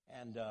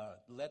and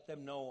let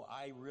them know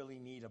I really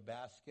need a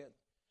basket.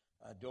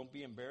 Don't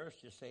be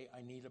embarrassed. Just say,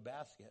 I need a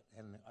basket,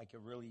 and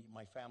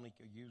my family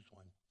could use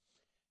one.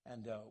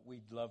 And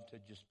we'd love to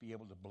just be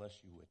able to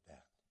bless you with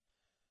that.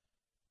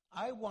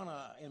 I want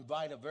to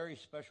invite a very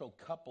special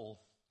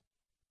couple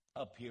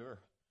up here.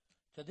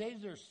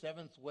 Today's their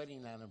 7th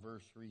wedding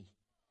anniversary,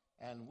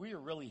 and we are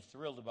really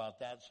thrilled about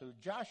that. So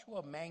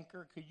Joshua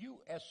Manker, could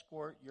you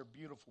escort your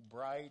beautiful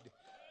bride,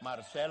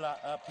 Marcela,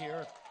 up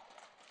here?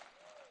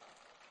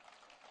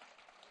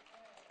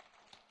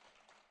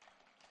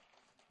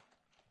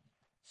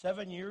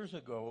 Seven years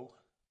ago,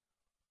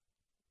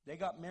 they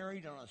got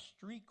married on a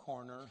street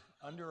corner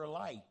under a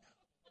light.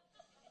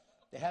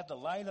 They had the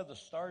light of the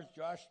stars.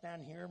 Josh,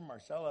 stand here,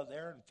 Marcella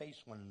there, and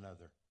face one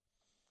another.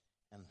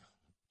 And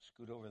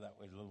scoot over that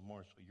way a little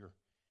more so you're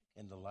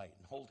in the light.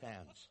 And hold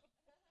hands.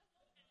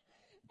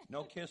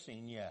 No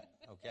kissing yet,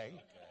 okay?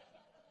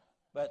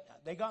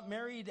 But they got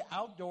married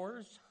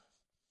outdoors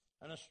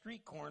on a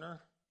street corner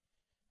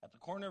at the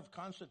corner of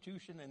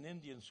Constitution and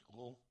Indian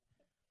School,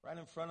 right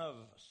in front of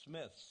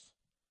Smith's.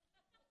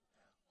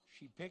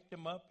 She picked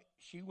him up.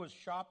 She was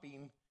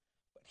shopping,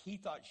 but he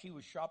thought she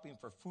was shopping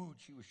for food.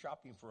 She was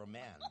shopping for a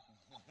man.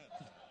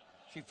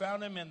 She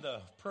found him in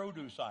the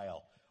produce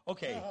aisle.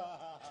 Okay.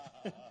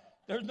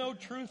 There's no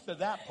truth to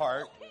that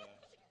part.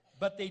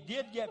 But they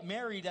did get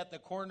married at the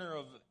corner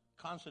of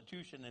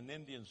Constitution and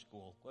Indian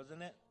School,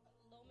 wasn't it?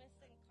 Lomas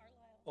and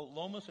Carlisle. Oh,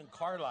 Lomas and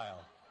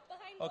Carlisle.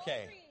 Behind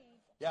Okay.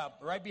 Walgreens. Yeah,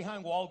 right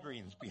behind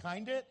Walgreens.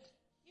 Behind it?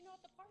 You know,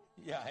 at the park.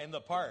 Yeah, in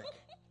the park.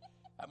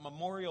 At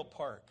Memorial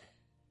Park.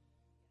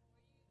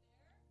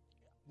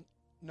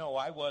 No,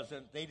 I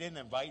wasn't. They didn't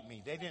invite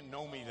me. They didn't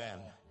know me then.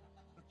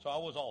 So I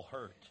was all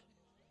hurt.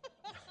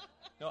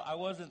 No, I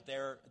wasn't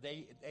there.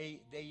 They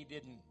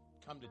didn't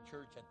come to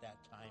church at that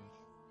time.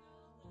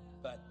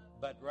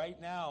 But right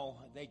now,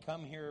 they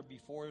come here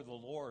before the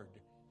Lord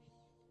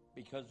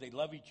because they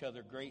love each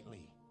other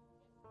greatly.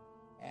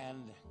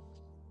 And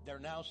they're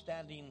now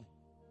standing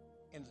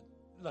in...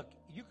 Look,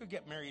 you could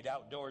get married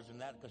outdoors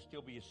and that could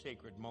still be a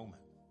sacred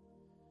moment.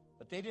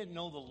 But they didn't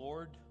know the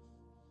Lord,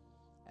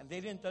 and they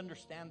didn't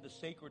understand the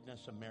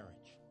sacredness of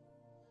marriage.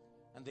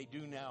 And they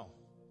do now.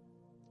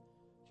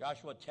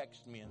 Joshua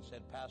texted me and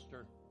said,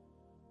 Pastor,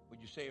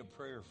 would you say a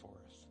prayer for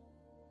us?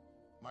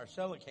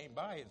 Marcella came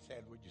by and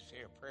said, would you say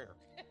a prayer?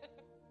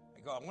 I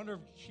go, I wonder if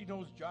she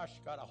knows Josh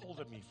got a hold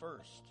of me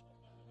first.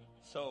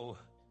 So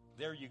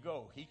there you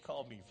go. He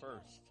called me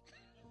first.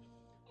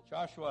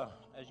 Joshua,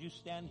 as you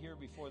stand here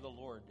before the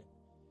Lord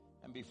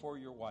and before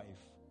your wife,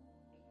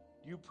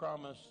 do you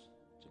promise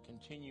to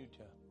continue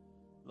to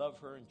love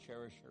her and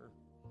cherish her,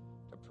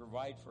 to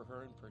provide for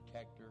her and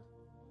protect her,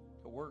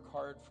 to work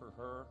hard for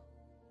her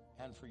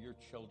and for your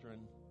children,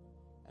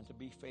 and to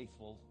be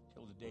faithful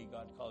till the day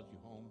God calls you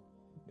home?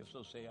 If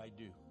so, say, I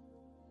do.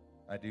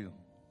 I do.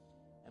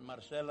 And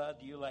Marcela,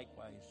 do you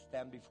likewise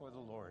stand before the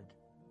Lord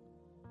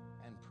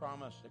and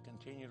promise to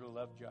continue to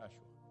love Joshua,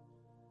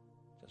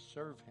 to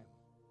serve him,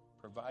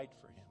 provide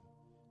for him,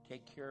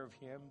 take care of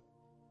him,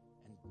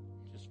 and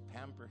just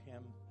pamper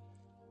him,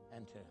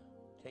 and to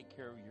take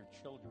care of your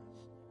children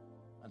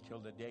until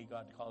the day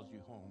God calls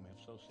you home?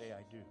 If so, say,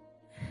 I do.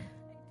 I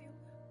do.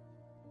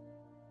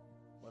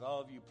 Would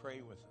all of you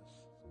pray with us?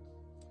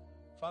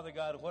 Father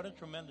God, what a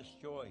tremendous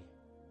joy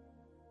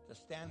to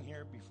stand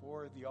here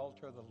before the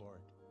altar of the Lord.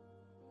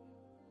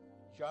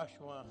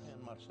 Joshua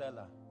and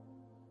Marcela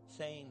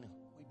saying,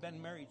 we've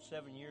been married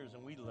 7 years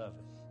and we love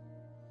it.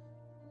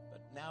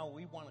 But now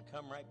we want to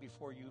come right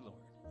before you,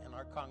 Lord, and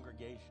our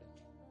congregation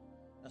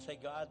and say,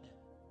 God,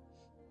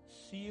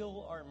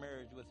 seal our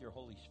marriage with your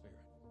Holy Spirit.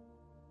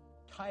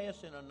 Tie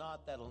us in a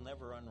knot that'll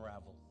never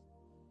unravel.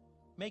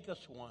 Make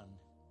us one.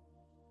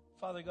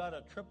 Father God,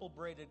 a triple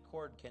braided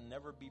cord can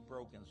never be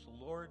broken. So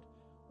Lord,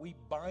 we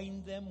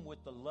bind them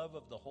with the love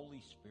of the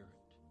Holy Spirit.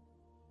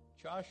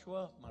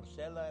 Joshua,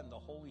 Marcela, and the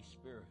Holy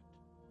Spirit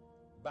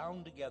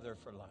bound together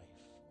for life.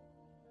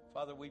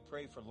 Father, we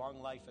pray for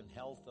long life and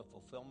health, the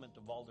fulfillment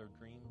of all their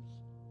dreams.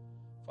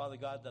 Father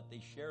God, that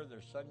they share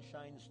their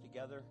sunshines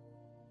together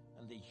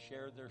and they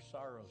share their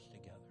sorrows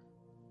together.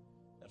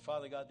 That,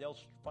 Father God, they'll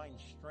find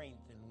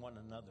strength in one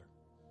another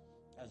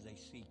as they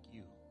seek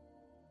you.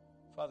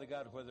 Father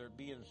God, whether it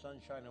be in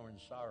sunshine or in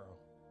sorrow,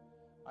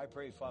 I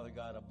pray, Father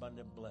God,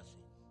 abundant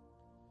blessing.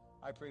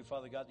 I pray,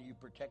 Father God, that you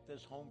protect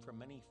this home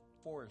from any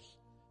force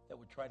that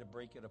would try to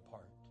break it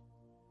apart.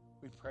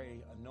 We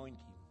pray anointing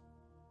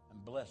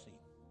and blessing,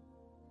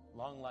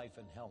 long life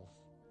and health,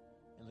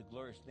 in the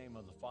glorious name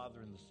of the Father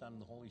and the Son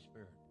and the Holy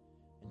Spirit.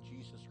 In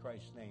Jesus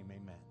Christ's name,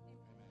 amen.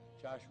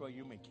 Joshua,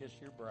 you may kiss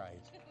your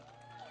bride.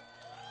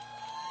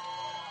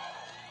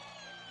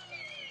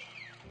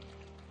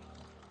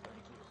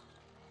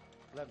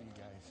 Love you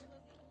guys.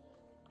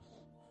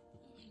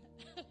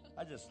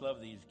 I just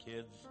love these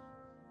kids.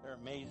 They're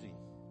amazing.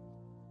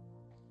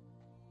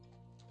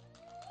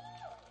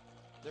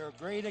 They're a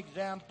great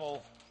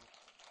example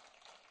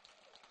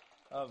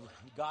of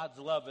God's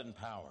love and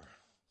power.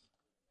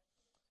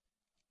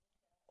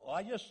 Well,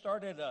 I just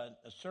started a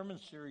sermon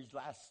series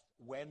last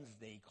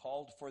Wednesday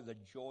called For the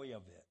Joy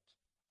of It.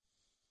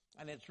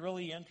 And it's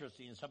really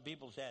interesting. Some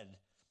people said,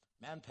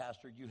 man,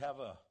 Pastor, you have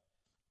a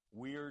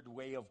weird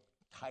way of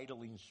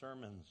titling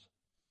sermons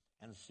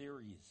and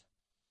series.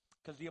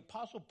 Because the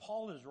Apostle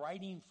Paul is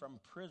writing from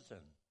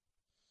prison.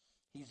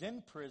 He's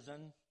in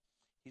prison.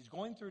 He's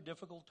going through a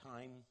difficult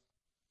time.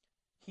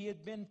 He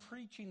had been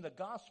preaching the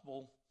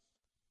gospel,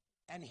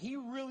 and he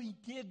really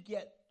did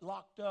get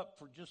locked up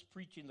for just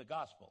preaching the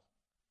gospel.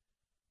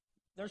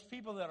 There's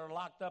people that are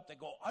locked up that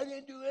go, I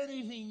didn't do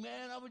anything,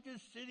 man. I was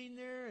just sitting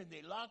there, and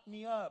they locked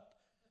me up.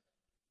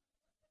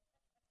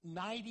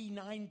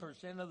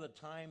 99% of the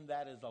time,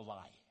 that is a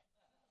lie.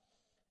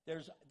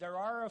 There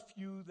are a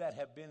few that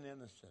have been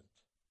innocent.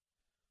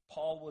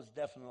 Paul was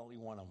definitely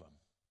one of them.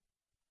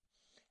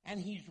 And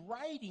he's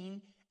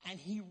writing, and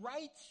he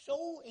writes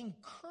so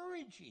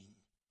encouraging.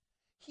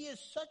 He is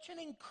such an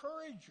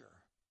encourager.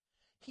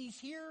 He's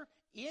here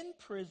in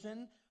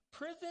prison.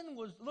 Prison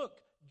was, look,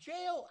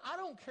 jail, I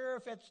don't care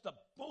if it's the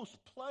most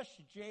plush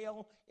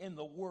jail in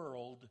the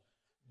world.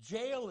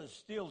 Jail is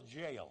still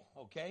jail,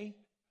 okay?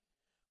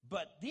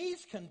 But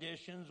these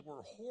conditions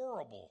were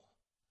horrible.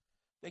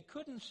 They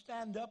couldn't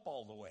stand up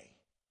all the way.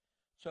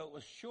 So it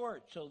was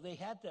short. So they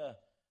had to,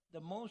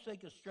 the most they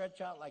could stretch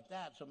out like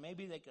that. So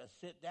maybe they could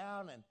sit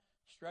down and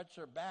stretch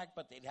their back,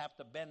 but they'd have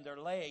to bend their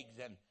legs,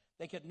 and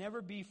they could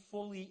never be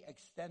fully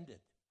extended.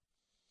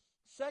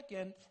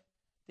 Second,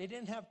 they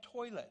didn't have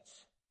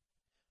toilets.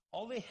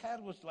 All they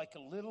had was like a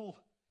little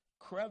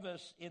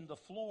crevice in the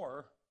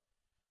floor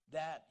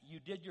that you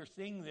did your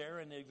thing there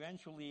and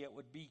eventually it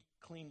would be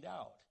cleaned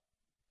out.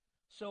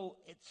 So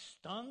it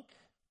stunk.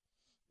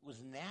 It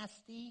was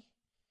nasty.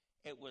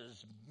 It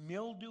was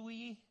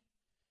mildewy.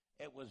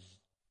 It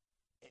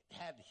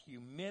had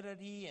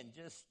humidity and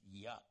just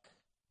yuck.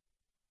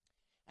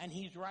 And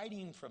he's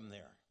writing from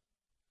there.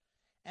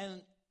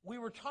 And we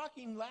were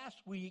talking last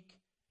week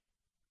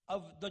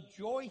of the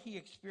joy he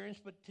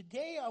experienced, but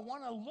today I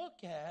want to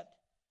look at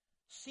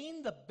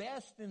seeing the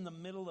best in the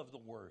middle of the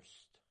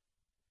worst.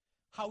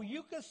 How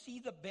you can see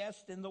the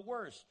best in the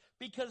worst.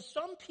 Because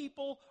some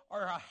people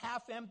are a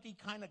half-empty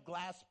kind of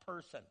glass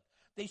person.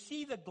 They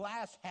see the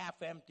glass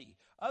half empty.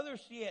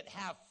 Others see it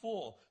half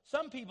full.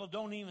 Some people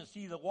don't even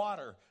see the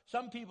water.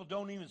 Some people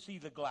don't even see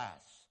the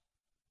glass.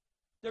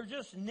 They're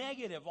just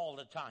negative all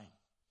the time.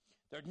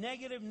 They're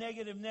negative,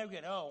 negative,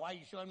 negative. Oh, why are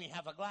you showing me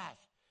half a glass?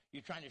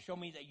 You trying to show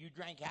me that you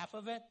drank half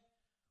of it?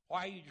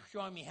 Why are you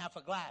showing me half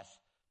a glass?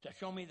 To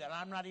show me that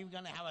I'm not even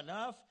going to have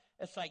enough?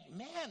 It's like,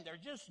 man, they're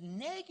just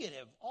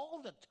negative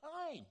all the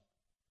time.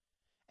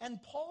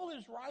 And Paul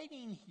is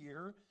writing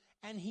here,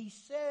 and he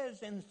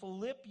says in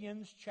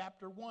Philippians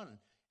chapter 1.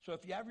 So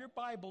if you have your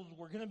Bibles,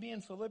 we're going to be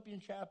in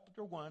Philippians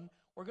chapter 1.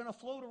 We're going to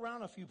float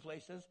around a few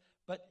places,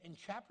 but in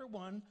chapter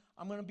 1,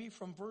 I'm going to be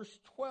from verse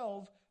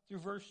 12 through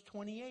verse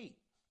 28.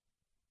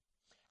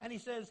 And he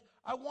says,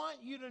 I want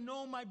you to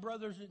know, my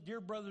brothers,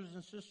 dear brothers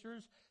and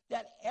sisters,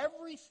 that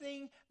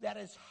everything that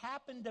has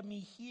happened to me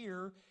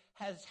here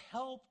has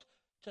helped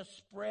to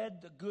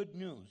spread the good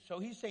news. So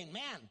he's saying,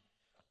 man,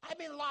 I've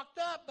been locked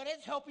up, but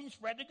it's helping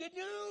spread the good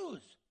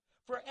news.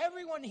 For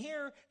everyone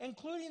here,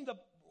 including the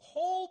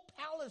whole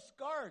palace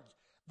guards.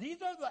 These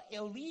are the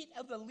elite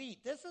of the elite.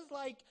 This is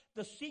like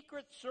the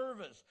Secret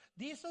Service.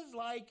 This is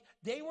like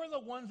they were the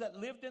ones that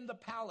lived in the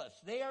palace.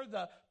 They are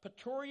the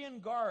Praetorian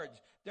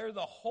guards. They're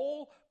the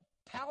whole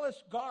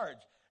palace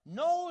guards.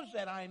 Knows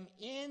that I'm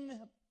in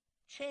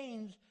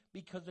chains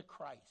because of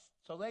Christ.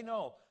 So they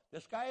know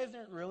this guy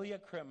isn't really a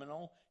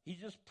criminal. He's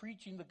just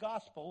preaching the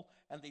gospel,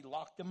 and they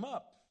locked him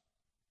up.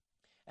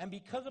 And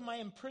because of my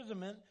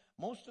imprisonment,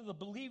 most of the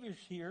believers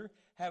here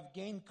have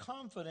gained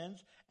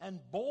confidence and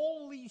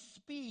boldly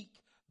speak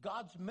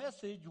God's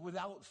message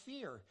without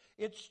fear.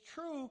 It's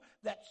true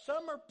that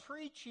some are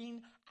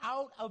preaching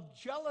out of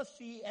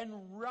jealousy and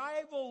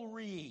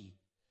rivalry,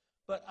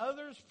 but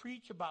others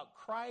preach about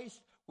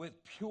Christ with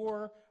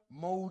pure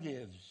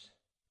motives.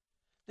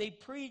 They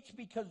preach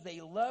because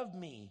they love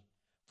me,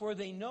 for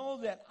they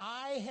know that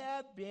I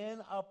have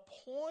been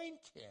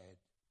appointed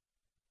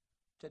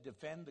to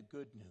defend the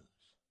good news.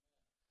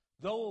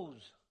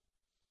 Those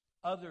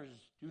others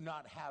do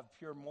not have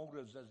pure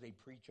motives as they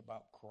preach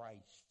about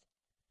Christ.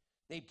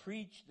 They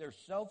preach their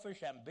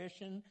selfish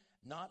ambition,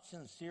 not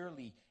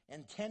sincerely,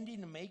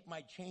 intending to make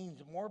my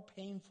chains more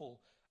painful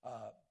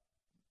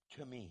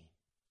to me.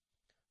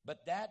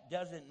 But that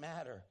doesn't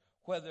matter.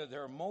 Whether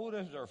their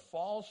motives are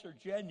false or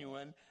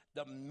genuine,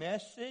 the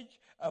message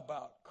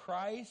about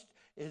Christ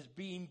is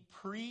being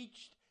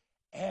preached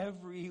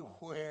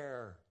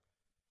everywhere.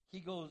 He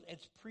goes,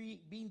 it's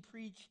being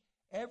preached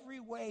every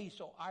way,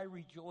 so I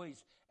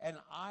rejoice, and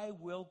I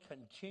will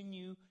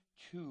continue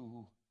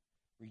to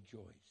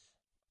rejoice.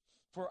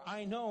 For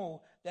I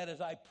know that as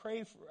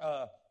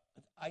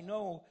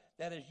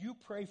you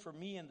pray for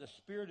me, and the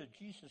Spirit of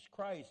Jesus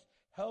Christ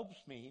helps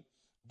me,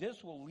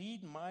 this will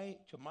lead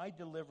to my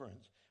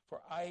deliverance.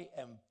 For I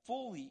am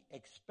fully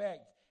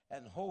expect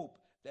and hope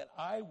that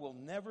I will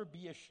never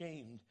be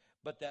ashamed,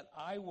 but that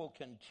I will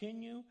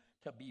continue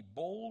to be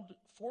bold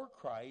for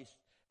Christ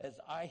as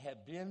I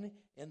have been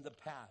in the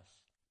past.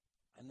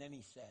 And then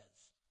he says,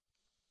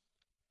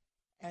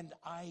 and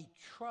I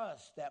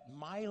trust that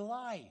my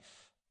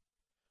life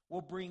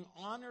will bring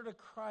honor to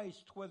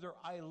Christ whether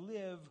I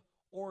live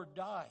or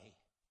die.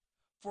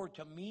 For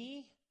to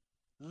me,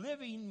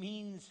 living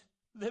means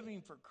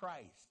living for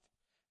Christ,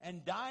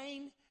 and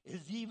dying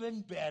is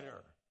even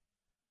better.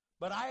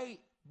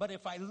 But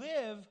if I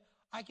live,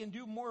 I can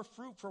do more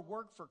fruit for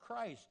work for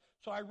Christ.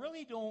 So I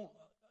really don't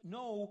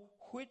know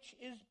which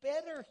is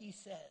better, he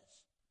says.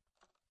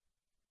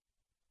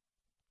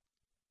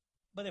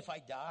 But if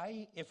I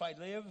die, if I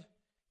live,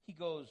 he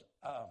goes,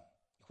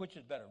 which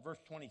is better? Verse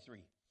 23.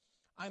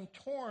 I'm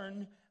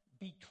torn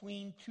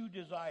between two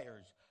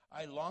desires.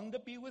 I long to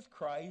be with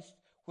Christ,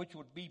 which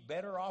would be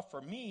better off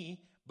for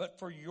me, but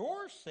for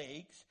your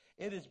sakes,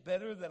 it is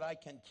better that I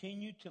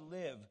continue to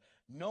live,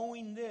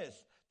 knowing this,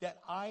 that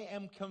I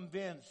am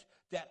convinced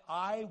that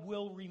I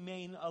will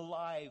remain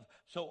alive,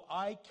 so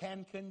I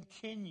can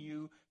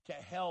continue to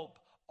help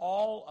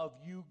all of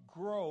you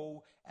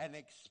grow and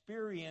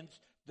experience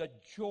the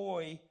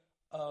joy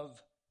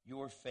of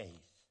your faith.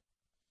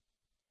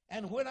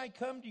 And when I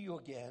come to you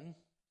again,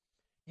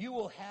 you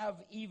will have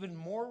even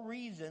more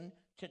reason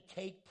to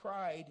take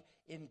pride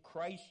in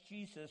Christ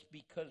Jesus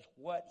because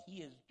what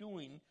he is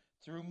doing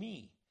through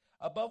me.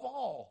 Above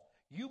all,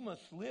 you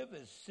must live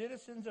as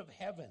citizens of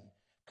heaven,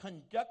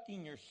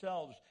 conducting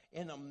yourselves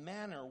in a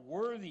manner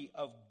worthy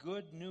of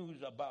good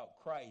news about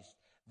Christ.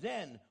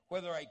 Then,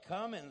 whether I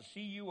come and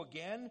see you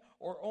again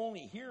or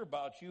only hear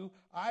about you,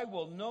 I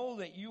will know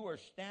that you are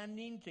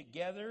standing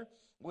together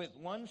with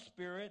one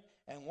spirit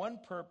and one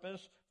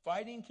purpose,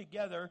 fighting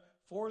together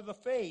for the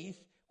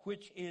faith,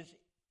 which is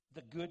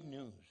the good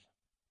news.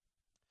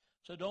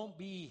 So don't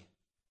be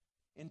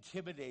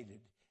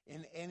intimidated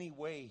in any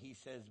way, he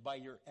says, by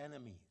your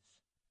enemies.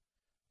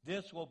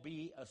 This will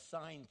be a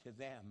sign to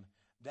them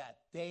that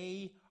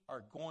they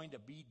are going to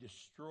be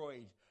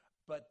destroyed,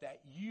 but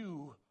that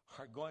you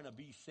are going to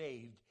be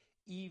saved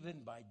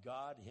even by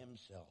God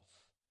himself.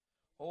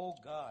 Oh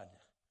God,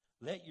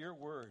 let your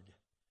word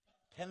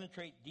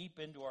penetrate deep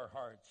into our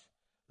hearts.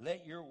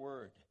 Let your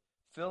word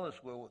fill us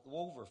with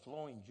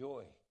overflowing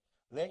joy.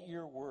 Let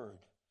your word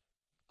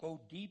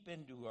go deep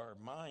into our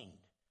mind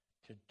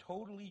to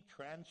totally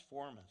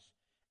transform us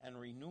and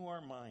renew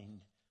our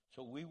mind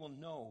so we will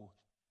know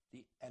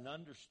and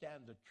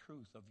understand the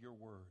truth of your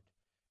word.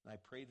 And I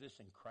pray this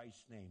in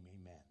Christ's name,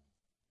 amen.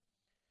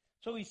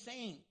 So he's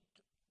saying,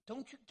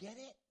 don't you get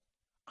it?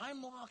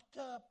 I'm locked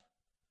up.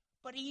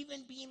 But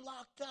even being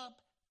locked up,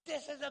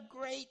 this is a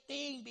great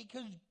thing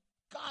because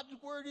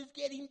God's word is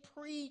getting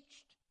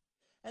preached.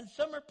 And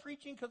some are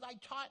preaching because I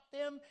taught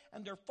them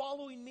and they're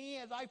following me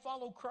as I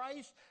follow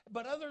Christ.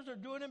 But others are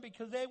doing it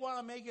because they want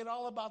to make it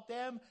all about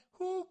them.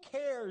 Who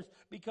cares?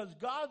 Because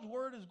God's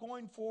word is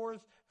going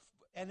forth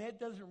and it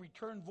doesn't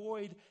return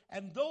void.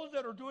 And those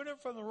that are doing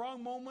it from the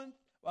wrong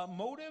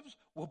motives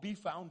will be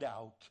found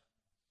out.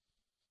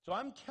 So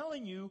I'm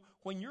telling you,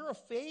 when you're a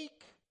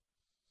fake,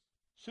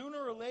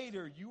 sooner or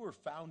later you are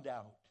found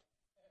out.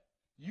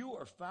 You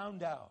are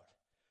found out.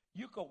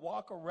 You could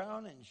walk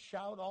around and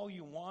shout all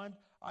you want.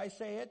 I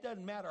say it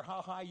doesn't matter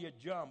how high you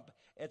jump.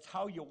 It's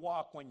how you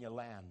walk when you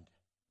land.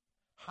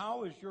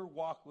 How is your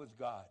walk with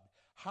God?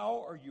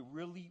 How are you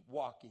really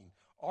walking?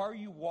 Are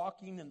you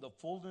walking in the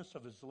fullness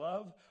of his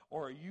love,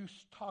 or are you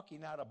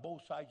talking out of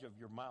both sides of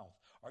your mouth?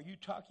 Are you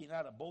talking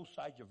out of both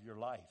sides of your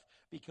life?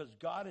 Because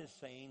God is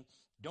saying,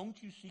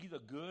 don't you see the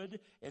good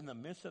in the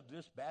midst of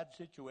this bad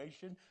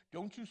situation?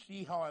 Don't you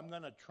see how I'm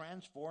going to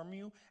transform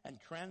you and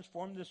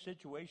transform this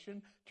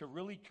situation to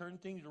really turn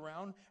things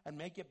around and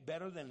make it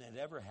better than it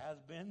ever has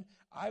been?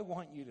 I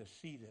want you to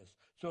see this.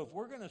 So if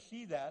we're going to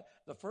see that,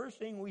 the first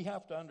thing we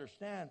have to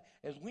understand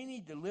is we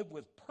need to live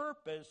with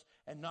purpose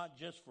and not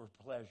just for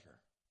pleasure.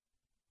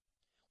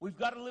 We've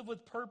got to live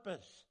with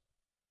purpose.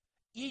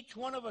 Each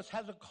one of us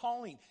has a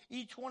calling.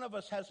 Each one of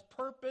us has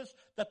purpose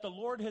that the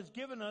Lord has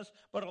given us,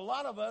 but a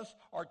lot of us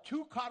are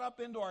too caught up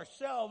into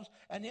ourselves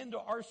and into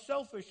our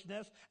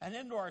selfishness and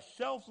into our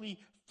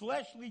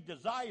fleshly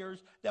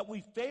desires that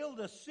we fail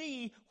to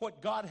see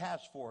what God has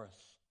for us.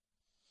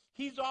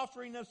 He's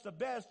offering us the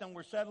best and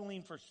we're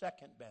settling for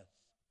second best.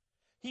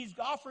 He's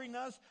offering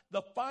us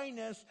the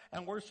finest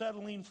and we're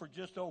settling for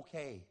just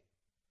okay.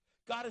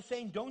 God is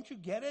saying, don't you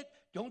get it?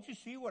 Don't you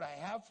see what I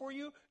have for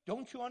you?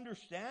 Don't you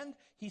understand?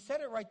 He said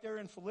it right there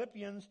in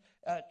Philippians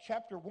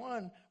chapter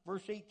 1,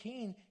 verse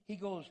 18. He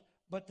goes,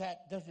 but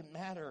that doesn't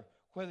matter.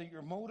 Whether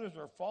your motives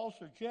are false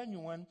or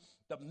genuine,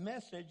 the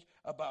message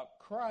about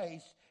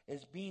Christ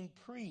is being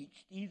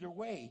preached either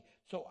way.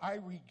 So I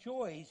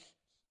rejoice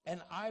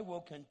and I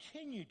will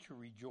continue to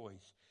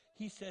rejoice.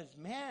 He says,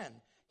 man,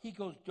 he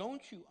goes,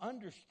 don't you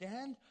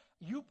understand?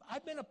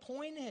 I've been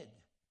appointed.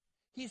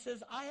 He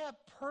says, I have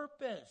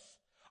purpose.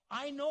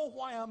 I know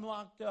why I'm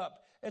locked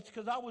up. It's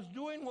because I was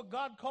doing what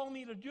God called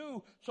me to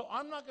do. So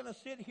I'm not going to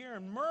sit here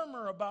and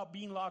murmur about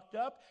being locked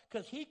up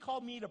because he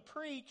called me to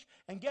preach.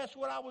 And guess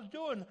what I was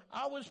doing?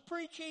 I was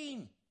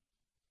preaching.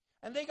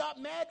 And they got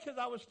mad because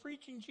I was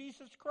preaching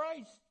Jesus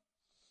Christ.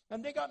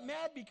 And they got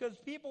mad because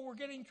people were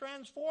getting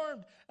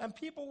transformed and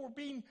people were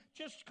being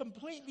just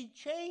completely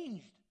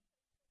changed.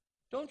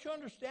 Don't you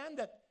understand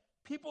that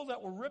people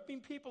that were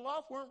ripping people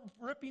off weren't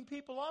ripping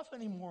people off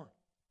anymore?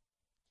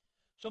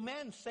 So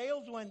man,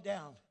 sales went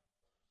down.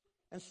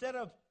 Instead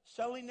of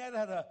selling it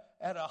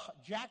at a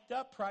jacked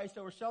up price,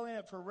 they were selling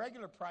it for a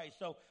regular price.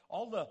 So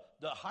all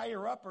the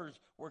higher uppers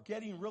were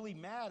getting really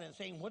mad and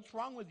saying, what's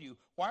wrong with you?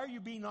 Why are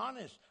you being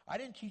honest? I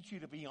didn't teach you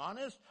to be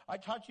honest. I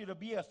taught you to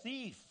be a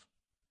thief.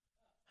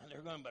 And they're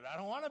going, but I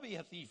don't want to be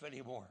a thief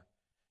anymore.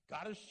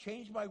 God has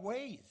changed my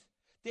ways.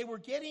 They were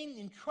getting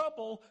in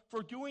trouble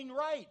for doing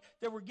right.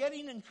 They were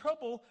getting in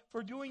trouble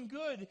for doing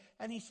good.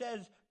 And he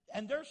says,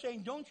 and they're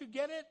saying, don't you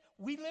get it?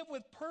 We live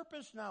with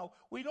purpose now.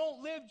 We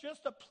don't live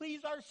just to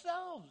please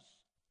ourselves.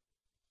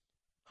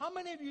 How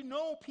many of you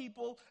know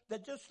people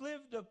that just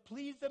live to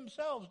please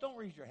themselves? Don't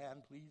raise your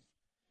hand, please.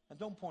 And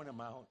don't point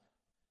them out.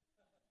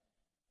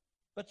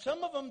 But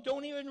some of them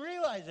don't even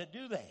realize it,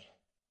 do they?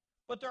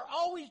 But they're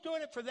always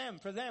doing it for them,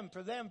 for them,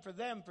 for them, for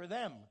them, for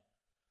them.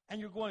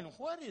 And you're going,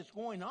 what is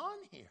going on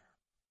here?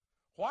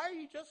 Why are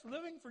you just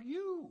living for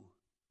you?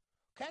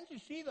 Can't you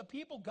see the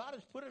people God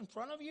has put in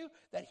front of you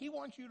that he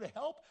wants you to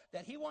help,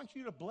 that he wants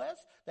you to bless,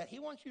 that he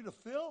wants you to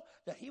fill,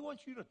 that he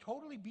wants you to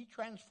totally be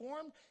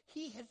transformed?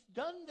 He has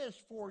done this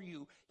for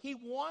you. He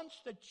wants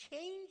to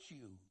change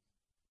you.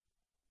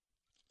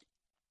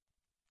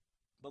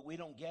 But we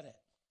don't get it.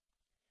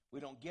 We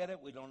don't get it.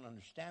 We don't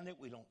understand it.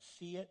 We don't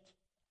see it.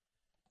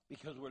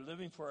 because we're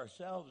living for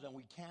ourselves and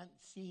we can't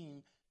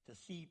seem to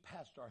see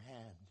past our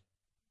hand.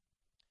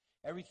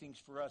 Everything's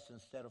for us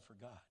instead of for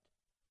God.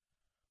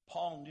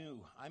 Paul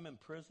knew, I'm in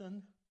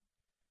prison.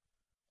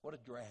 What a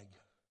drag.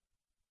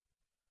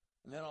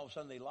 And then all of a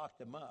sudden they locked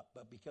him up.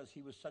 But because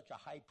he was such a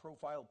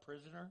high-profile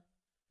prisoner,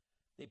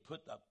 they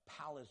put the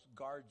palace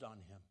guards on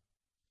him.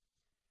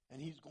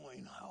 And he's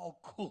going, how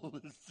cool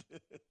is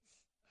this?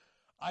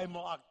 I'm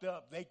locked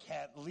up. They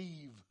can't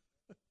leave.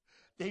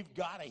 They've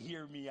got to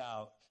hear me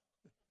out.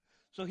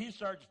 So he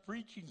starts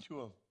preaching to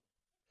them.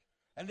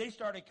 And they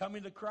started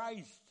coming to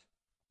Christ.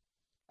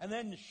 And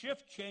then the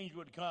shift change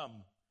would come.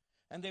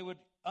 And they would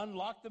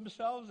unlock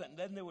themselves, and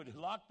then they would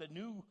lock the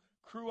new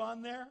crew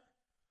on there.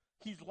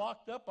 He's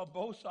locked up on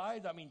both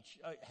sides.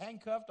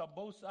 Handcuffed on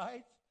both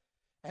sides.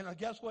 And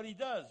guess what he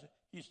does?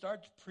 He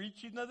starts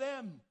preaching to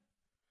them.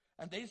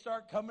 And they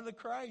start coming to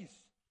Christ.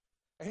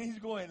 And he's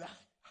going,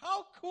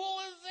 how cool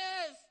is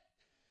this?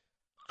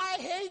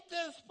 I hate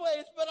this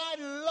place, but I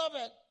love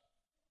it.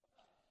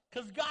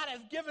 Because God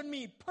has given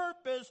me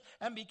purpose,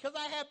 and because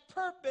I have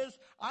purpose,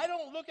 I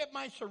don't look at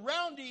my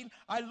surrounding,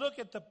 I look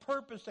at the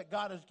purpose that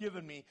God has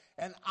given me.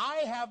 And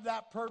I have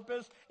that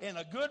purpose in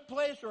a good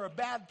place or a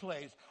bad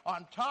place,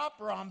 on top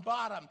or on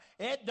bottom.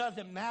 It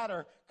doesn't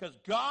matter, because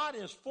God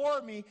is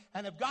for me,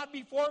 and if God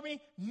be for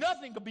me,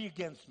 nothing can be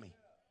against me.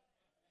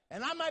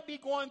 And I might be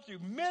going through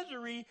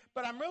misery,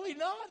 but I'm really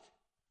not,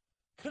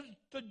 because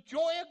the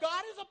joy of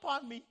God is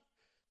upon me.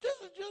 This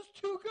is just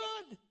too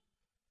good.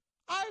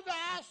 I've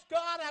asked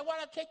God, I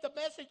want to take the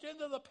message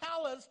into the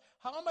palace.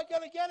 How am I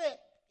going to get it?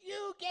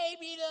 You gave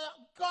me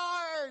the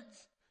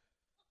guards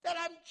that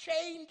I'm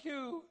chained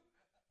to.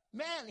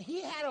 Man,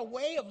 he had a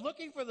way of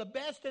looking for the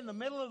best in the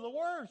middle of the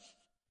worst.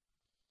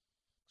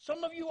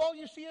 Some of you, all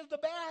you see is the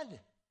bad.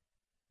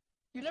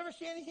 You never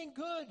see anything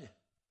good.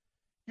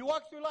 You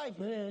walk through life,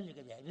 look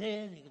at that, look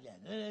at that,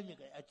 look at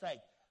that. It's like,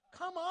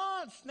 come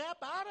on, snap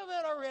out of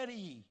it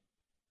already.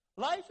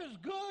 Life is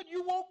good.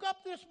 You woke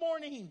up this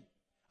morning.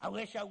 I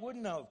wish I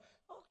wouldn't have.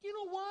 Oh, you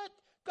know what?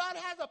 God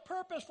has a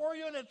purpose for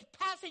you, and it's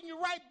passing you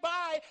right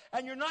by,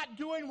 and you're not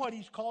doing what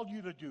he's called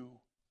you to do.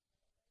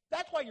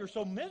 That's why you're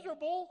so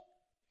miserable.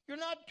 You're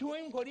not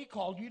doing what he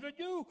called you to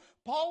do.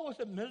 Paul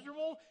wasn't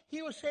miserable.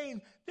 He was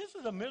saying, this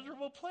is a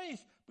miserable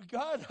place. But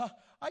God,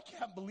 I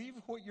can't believe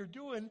what you're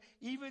doing,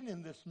 even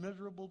in this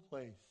miserable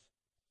place.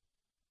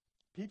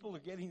 People are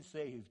getting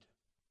saved.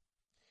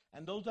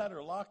 And those that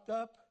are locked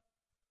up,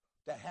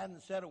 that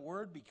hadn't said a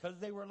word because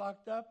they were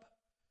locked up,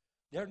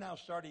 they're now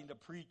starting to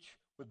preach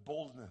with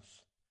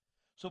boldness.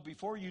 So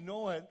before you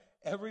know it,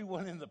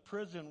 everyone in the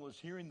prison was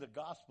hearing the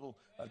gospel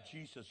of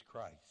Jesus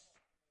Christ.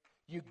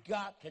 You've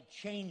got to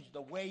change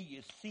the way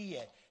you see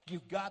it.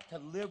 You've got to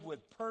live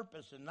with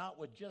purpose and not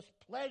with just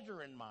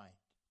pleasure in mind.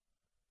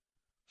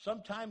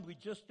 Sometimes we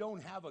just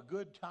don't have a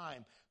good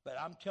time, but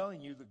I'm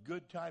telling you, the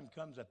good time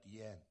comes at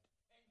the end.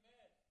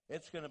 Amen.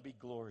 It's going to be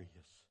glorious.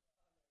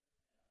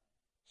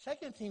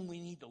 Second thing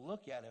we need to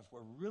look at if we're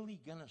really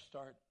going to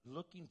start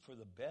looking for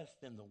the best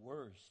and the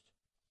worst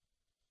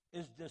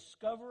is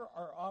discover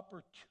our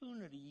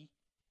opportunity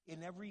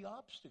in every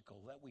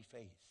obstacle that we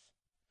face.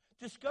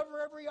 Discover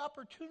every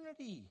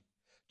opportunity.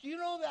 Do you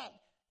know that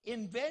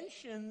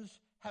inventions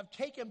have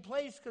taken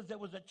place because there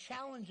was a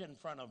challenge in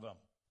front of them?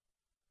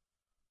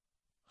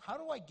 How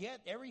do I get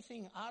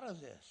everything out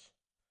of this?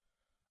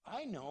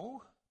 I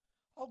know.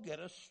 I'll get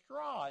a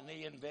straw, and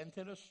they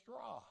invented a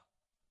straw.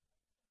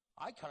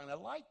 I kind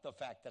of like the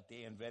fact that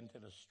they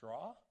invented a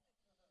straw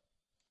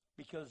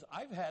because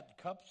I've had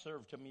cups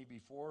served to me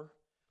before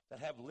that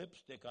have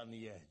lipstick on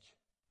the edge.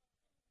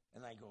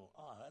 And I go,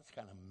 oh, that's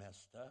kind of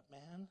messed up,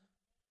 man.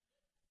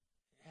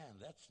 Man,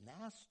 that's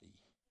nasty.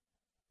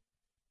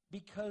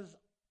 Because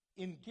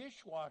in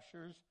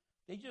dishwashers,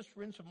 they just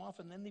rinse them off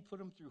and then they put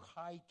them through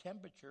high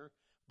temperature.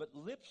 But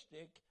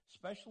lipstick,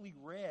 especially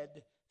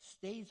red,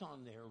 stays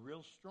on there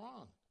real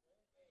strong.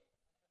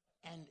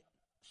 And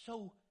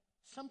so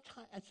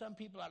sometimes, and some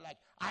people are like,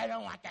 I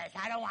don't want this,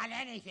 I don't want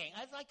anything.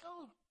 I was like,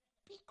 oh,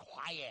 be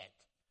quiet.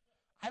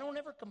 I don't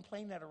ever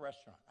complain at a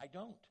restaurant. I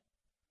don't.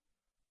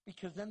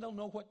 Because then they'll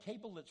know what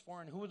table it's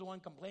for and who was the one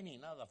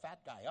complaining. Oh, the fat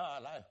guy. Oh,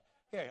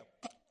 here,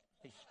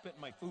 they spit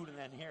my food and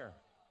then here.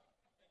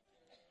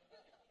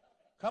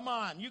 Come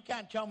on, you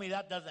can't tell me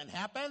that doesn't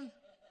happen.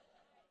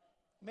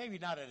 Maybe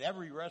not at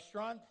every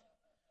restaurant,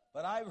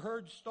 but I've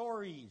heard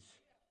stories.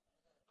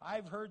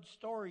 I've heard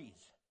stories.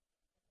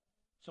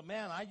 So,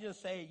 man, I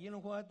just say, you know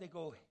what? They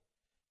go,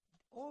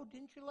 oh,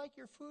 didn't you like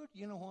your food?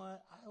 You know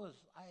what? I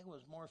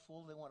was more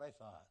full than what I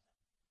thought.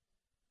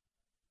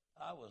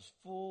 I was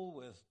full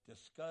with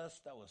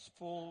disgust. I was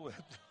full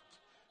with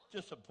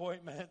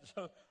disappointment.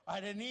 So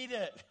I didn't eat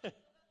it.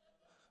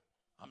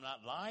 I'm not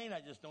lying. I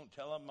just don't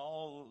tell them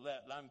all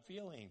that I'm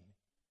feeling.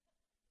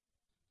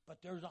 But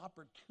there's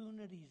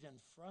opportunities in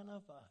front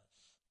of us.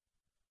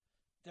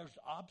 There's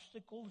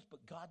obstacles,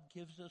 but God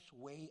gives us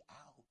way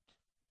out.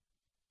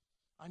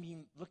 I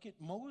mean, look at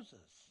Moses.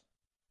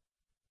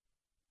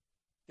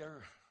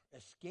 They're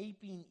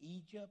escaping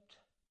Egypt,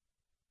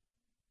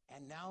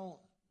 and now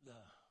the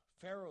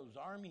Pharaoh's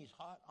army's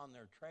hot on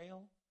their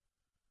trail,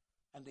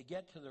 and they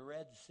get to the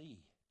Red Sea.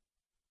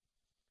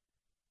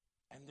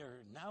 And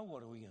they're, now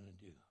what are we going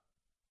to do?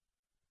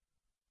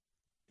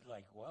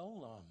 Like,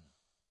 well,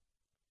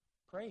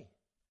 pray.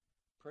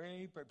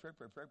 Pray.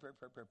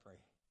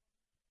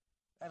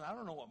 And I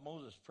don't know what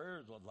Moses'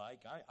 prayers was like.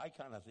 I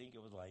kind of think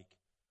it was like,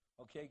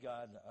 okay,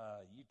 God,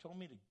 you told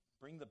me to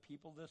bring the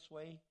people this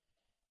way,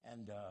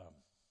 and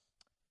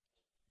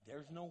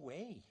there's no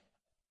way.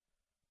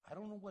 I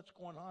don't know what's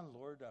going on,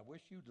 Lord. I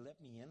wish you'd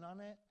let me in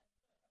on it,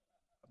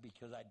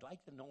 because I'd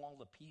like to know all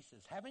the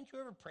pieces. Haven't you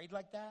ever prayed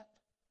like that?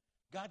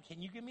 God,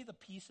 can you give me the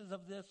pieces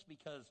of this?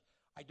 Because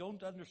I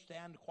don't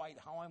understand quite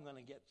how I'm going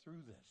to get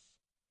through this.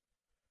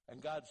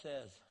 And God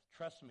says,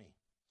 trust me.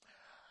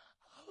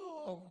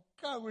 Oh,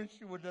 I wish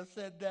you would have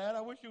said that.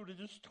 I wish you would have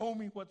just told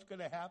me what's going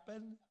to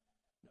happen.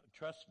 No,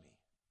 trust me.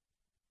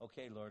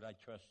 Okay, Lord, I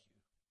trust you.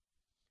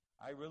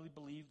 I really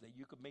believe that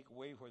you could make a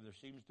way where there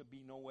seems to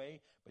be no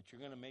way, but you're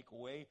going to make a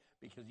way,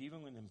 because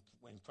even when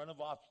in front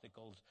of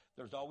obstacles,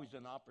 there's always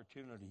an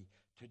opportunity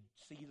to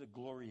see the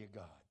glory of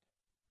God.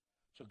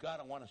 So,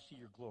 God, I want to see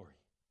your glory.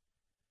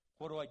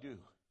 What do I do?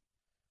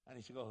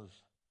 And he goes,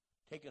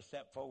 take a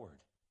step forward.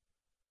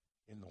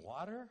 In the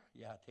water?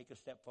 Yeah, take a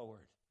step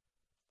forward.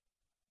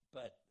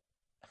 But,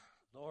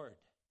 Lord,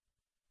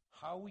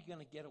 how are we going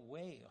to get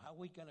away? How are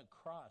we going to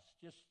cross?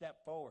 Just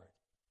step forward.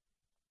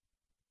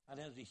 And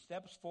as he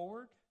steps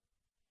forward,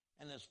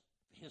 and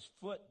his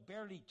foot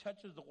barely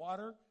touches the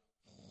water,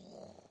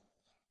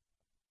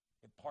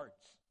 it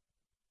parts.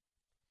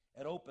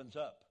 It opens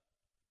up.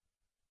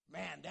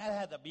 Man, that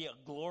had to be a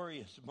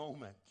glorious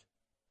moment.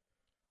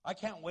 I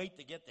can't wait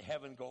to get to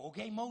heaven and go,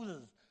 okay,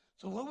 Moses,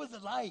 so what was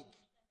it like?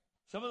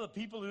 Some of the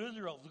people of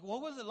Israel,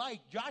 what was it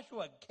like?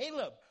 Joshua,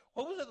 Caleb,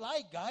 what was it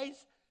like, guys?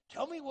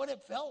 Tell me what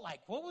it felt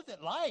like. What was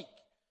it like?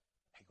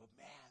 I go,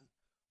 man,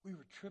 we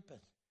were tripping.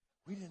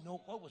 We didn't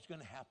know what was going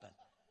to happen.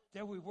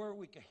 There we were.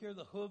 We could hear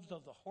the hooves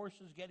of the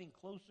horses getting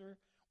closer.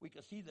 We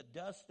could see the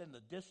dust in the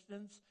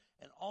distance.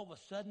 And all of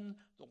a sudden,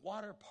 the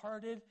water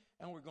parted.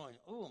 And we're going,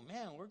 oh,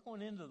 man, we're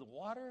going into the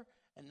water.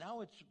 And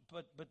now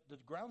but the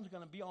ground's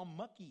going to be all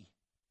mucky.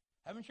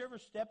 Haven't you ever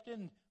stepped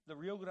in the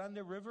Rio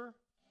Grande River?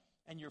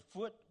 And your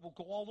foot will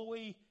go all the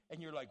way,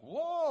 and you're like,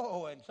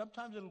 whoa, and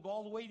sometimes it'll go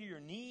all the way to your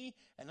knee,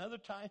 and other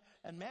time,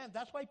 and man,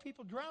 that's why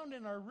people drown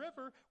in our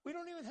river. We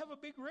don't even have a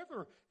big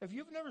river. If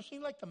you've never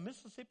seen like the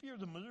Mississippi or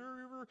the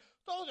Missouri River,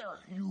 those are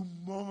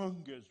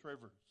humongous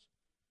rivers.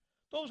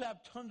 Those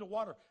have tons of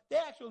water. They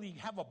actually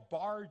have a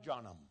barge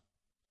on them,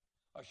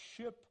 a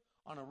ship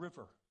on a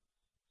river.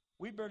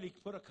 We barely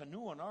put a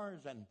canoe on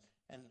ours, and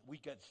we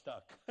get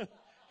stuck.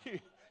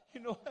 You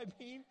know what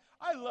I mean?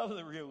 I love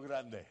the Rio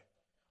Grande.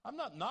 I'm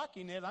not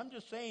knocking it. I'm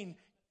just saying,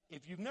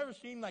 if you've never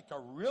seen like a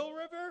real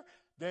river,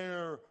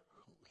 they're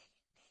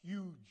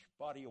huge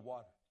body of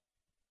water.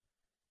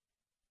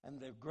 And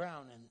the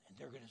ground, and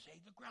they're going to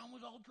say, the ground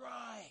was all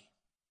dry.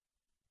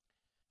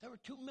 There were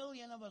 2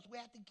 million of us. We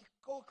had to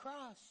go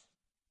across.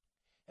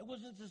 It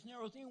wasn't this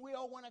narrow thing. We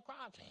all went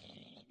across.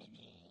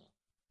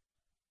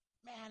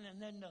 Man,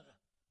 and then the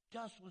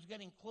dust was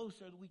getting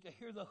closer. We could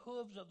hear the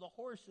hooves of the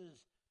horses.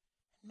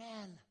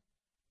 Man,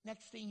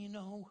 next thing you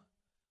know,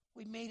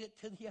 we made it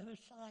to the other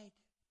side.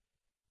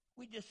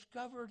 We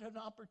discovered an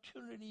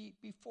opportunity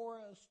before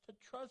us to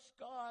trust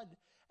God.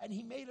 And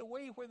he made a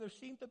way where there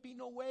seemed to be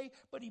no way,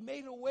 but he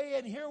made a way,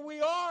 and here we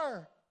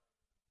are.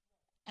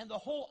 And the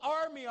whole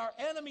army, our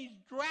enemies,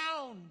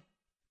 drowned.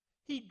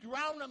 He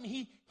drowned them.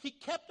 He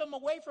kept them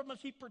away from us.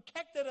 He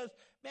protected us.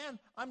 Man,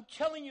 I'm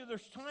telling you,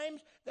 there's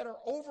times that are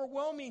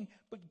overwhelming,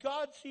 but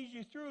God sees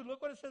you through.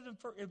 Look what it says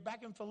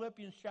back in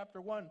Philippians chapter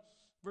 1,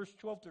 verse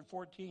 12 through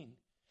 14.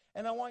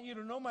 And I want you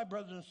to know, my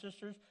brothers and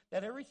sisters,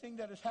 that everything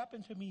that has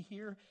happened to me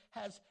here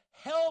has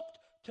helped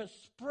to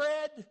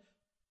spread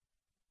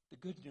the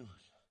good news.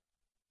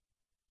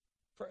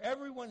 For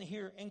everyone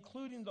here,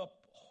 including the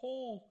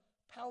whole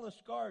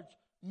palace guards,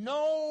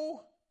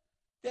 know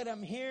that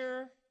I'm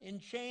here in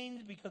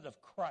chains because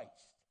of Christ.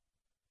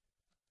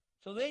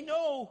 So they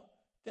know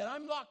that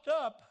I'm locked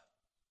up,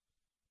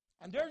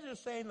 and they're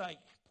just saying like,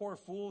 poor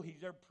fool,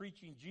 he's there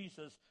preaching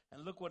Jesus,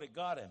 and look what it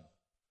got him.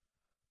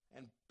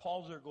 And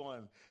Paul's there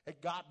going,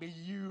 it got me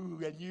you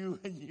and you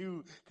and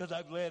you, because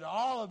I've led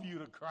all of you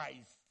to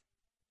Christ.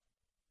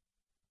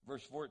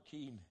 Verse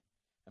 14,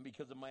 and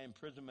because of my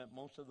imprisonment,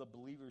 most of the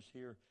believers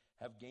here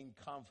have gained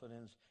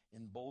confidence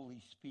in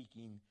boldly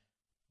speaking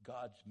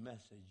God's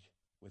message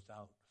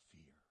without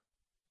fear.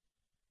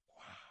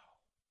 Wow.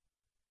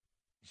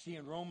 You see,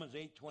 in Romans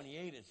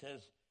 8:28, it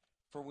says,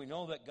 for we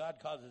know that God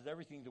causes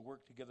everything to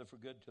work together for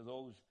good to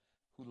those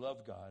who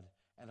love God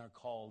and are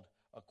called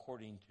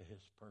according to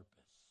his purpose.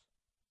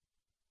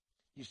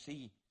 You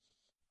see,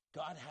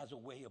 God has a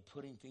way of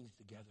putting things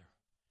together.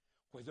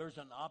 Where there's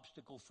an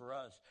obstacle for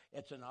us,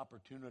 it's an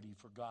opportunity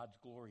for God's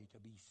glory to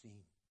be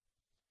seen.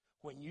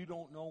 When you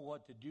don't know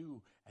what to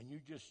do and you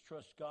just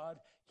trust God,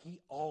 he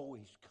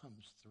always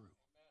comes through.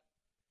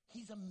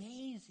 He's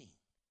amazing.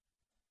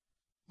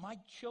 My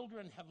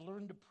children have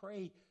learned to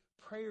pray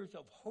prayers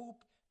of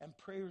hope and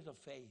prayers of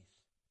faith.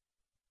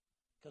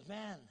 Because,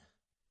 man,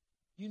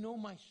 you know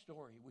my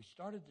story. We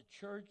started the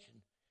church,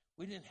 and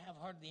we didn't have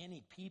hardly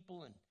any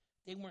people, and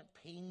they weren't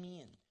paying me,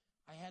 and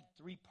I had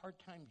 3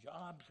 part-time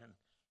jobs,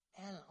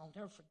 and I'll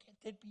never forget,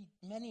 there'd be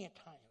many a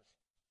times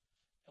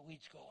that we'd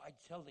go, I'd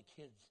tell the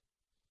kids,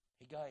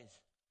 hey, guys,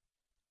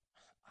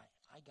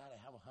 I got to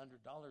have $100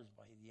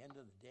 by the end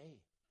of the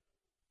day.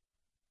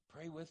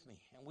 Pray with me.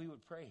 And we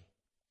would pray.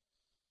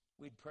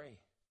 We'd pray.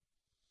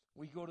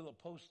 We'd go to the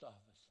post office.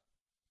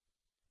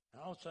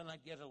 And all of a sudden,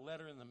 I'd get a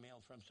letter in the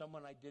mail from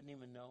someone I didn't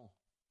even know.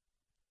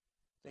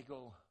 They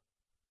go,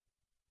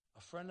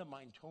 a friend of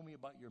mine told me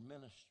about your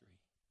ministry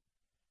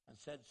and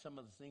said some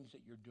of the things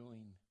that you're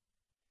doing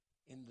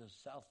in the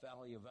South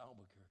Valley of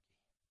Albuquerque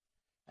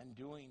and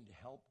doing to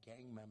help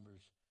gang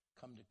members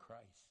come to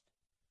Christ.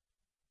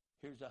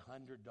 Here's $100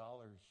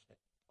 that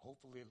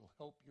hopefully it'll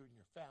help you and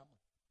your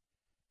family.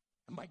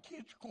 And my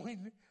kids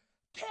going,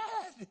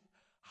 Dad,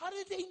 how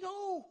did they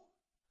know?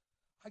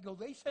 I go,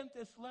 they sent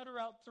this letter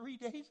out 3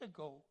 days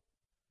ago.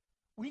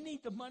 We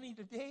need the money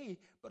today,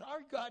 but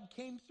our God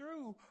came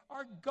through.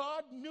 Our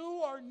God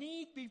knew our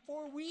need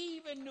before we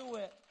even knew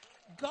it.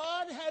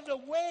 God has a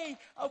way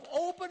of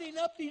opening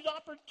up these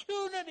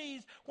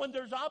opportunities when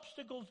there's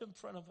obstacles in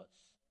front of us.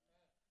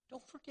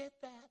 Don't forget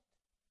that.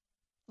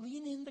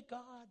 Lean into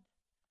God.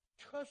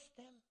 Trust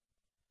Him.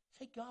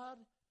 Say, God,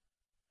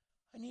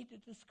 I need to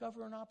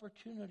discover an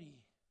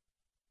opportunity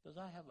because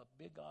I have a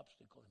big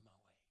obstacle in my way.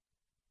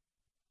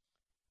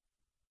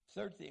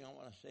 Third thing I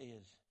want to say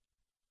is,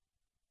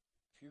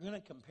 if you're going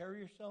to compare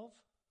yourself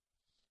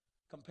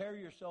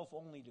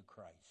only to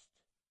Christ.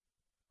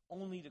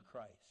 Only to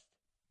Christ.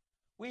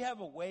 We have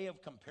a way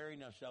of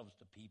comparing ourselves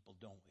to people,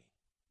 don't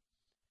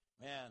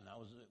we? Man, I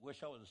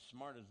wish I was as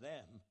smart as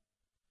them.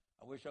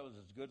 I wish I was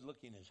as good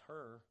looking as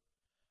her.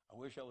 I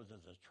wish I was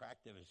as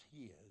attractive as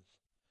he is.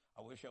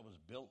 I wish I was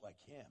built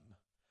like him.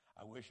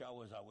 I wish I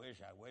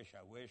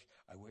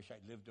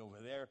lived over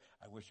there.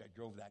 I wish I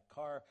drove that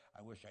car.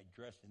 I wish I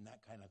dressed in that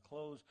kind of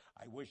clothes.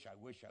 I wish.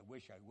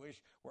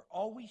 We're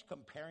always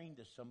comparing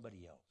to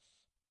somebody else.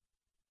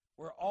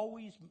 We're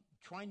always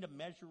trying to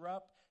measure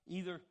up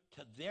either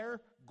to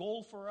their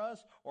goal for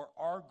us or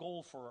our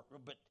goal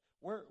but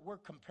we're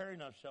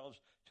comparing ourselves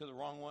to the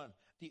wrong one.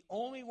 The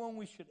only one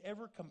we should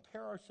ever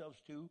compare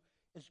ourselves to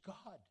is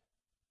God.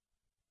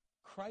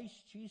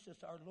 Christ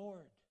Jesus our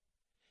Lord.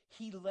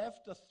 He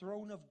left the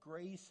throne of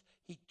grace.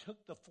 He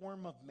took the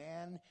form of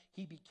man.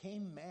 He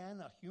became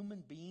man, a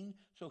human being,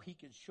 so he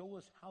could show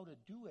us how to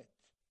do it.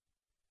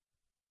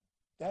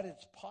 That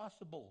it's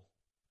possible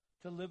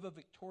to live a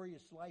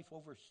victorious life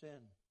over sin.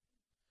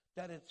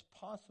 That it's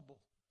possible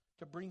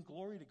to bring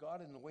glory to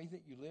God in the way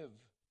that you live.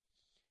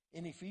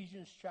 In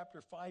Ephesians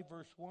chapter 5,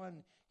 verse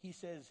 1, he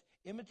says,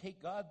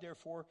 imitate God,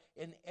 therefore,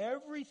 in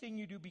everything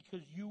you do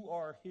because you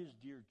are his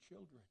dear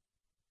children.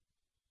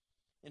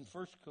 In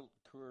 1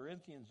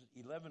 Corinthians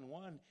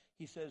 11:1,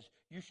 he says,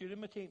 you should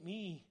imitate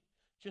me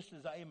just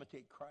as I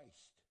imitate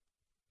Christ.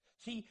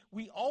 See,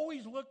 we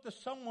always look to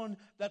someone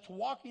that's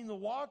walking the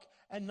walk,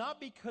 and not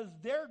because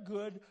they're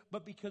good,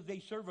 but because they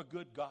serve a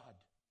good God.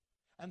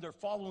 And they're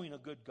following a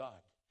good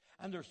God.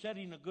 And they're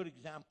setting a good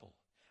example.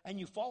 And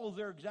you follow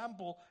their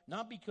example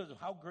not because of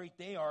how great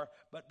they are,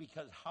 but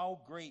because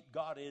how great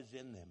God is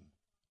in them.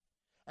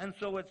 And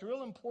so it's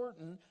real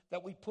important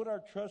that we put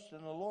our trust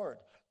in the Lord.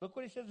 Look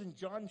what he says in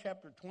John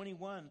chapter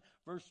 21,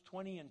 verse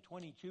 20 and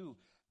 22.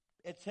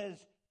 It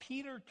says,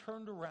 Peter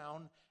turned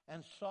around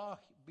and saw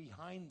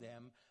behind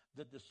them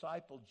the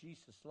disciple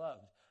Jesus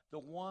loved, the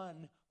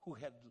one who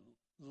had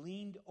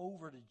leaned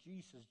over to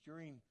Jesus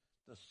during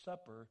the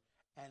supper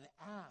and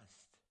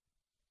asked,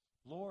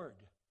 Lord,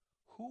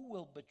 who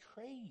will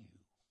betray you?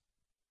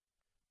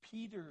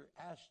 Peter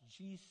asked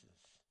Jesus,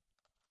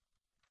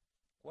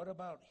 what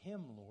about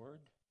him, Lord?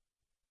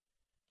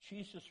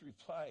 Jesus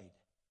replied,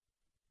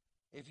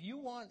 if you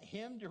want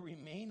him to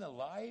remain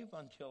alive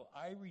until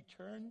I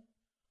return,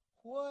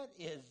 what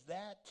is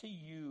that to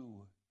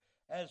you?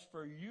 As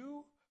for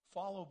you,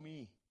 follow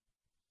me.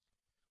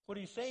 What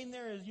he's saying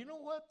there is, you know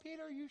what,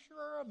 Peter? You sure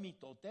are a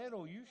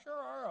mitotero. You sure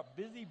are a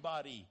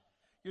busybody.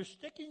 You're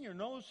sticking your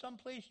nose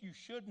someplace you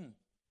shouldn't.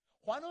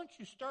 Why don't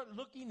you start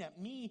looking at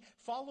me,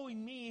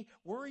 following me,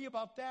 worry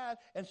about that,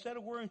 instead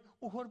of worrying,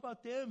 well, what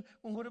about them?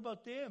 And what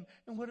about them?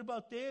 And what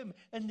about them?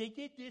 And they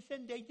did this,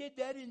 and they did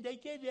that, and they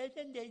did this,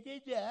 and they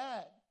did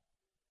that.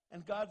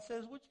 And God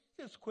says, would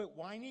you just quit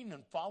whining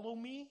and follow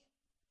me?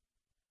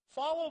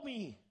 Follow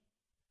me.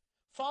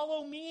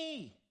 Follow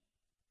me.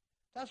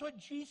 That's what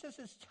Jesus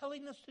is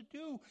telling us to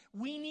do.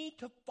 We need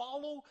to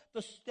follow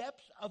the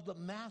steps of the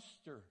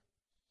Master.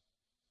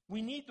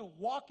 We need to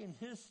walk in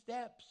his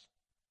steps.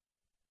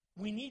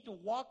 We need to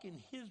walk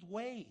in his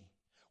way.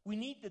 We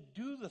need to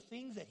do the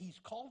things that he's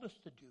called us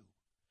to do.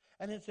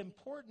 And it's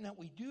important that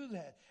we do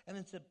that. And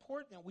it's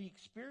important that we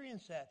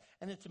experience that.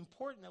 And it's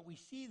important that we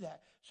see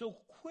that. So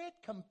quit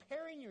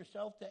comparing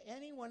yourself to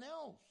anyone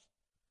else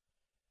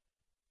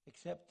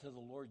except to the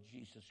Lord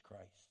Jesus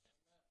Christ.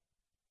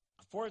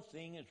 The fourth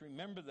thing is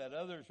remember that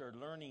others are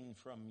learning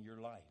from your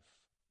life.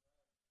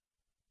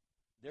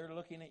 They're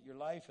looking at your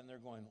life and they're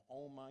going,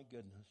 oh my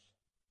goodness,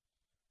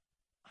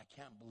 I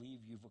can't believe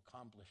you've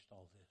accomplished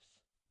all this.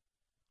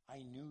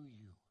 I knew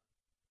you.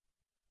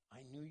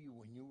 I knew you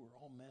when you were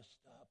all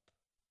messed up.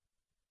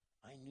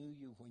 I knew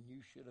you when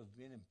you should have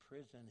been in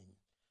prison, and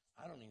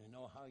I don't even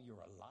know how you're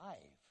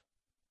alive.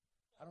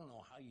 I don't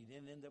know how you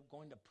didn't end up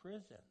going to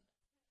prison.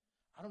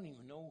 I don't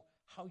even know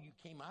how you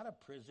came out of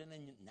prison,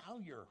 and now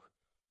you're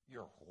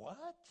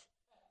what?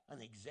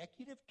 An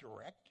executive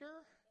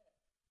director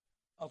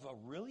of a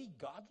really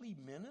godly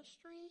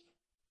ministry?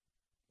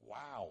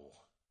 Wow.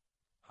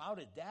 How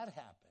did that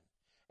happen?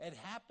 It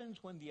happens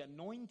when the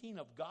anointing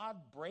of God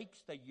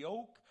breaks the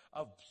yoke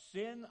of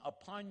sin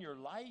upon your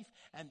life,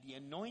 and the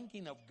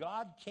anointing of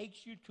God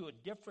takes you to a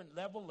different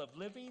level of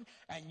living,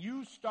 and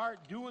you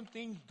start doing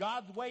things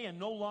God's way and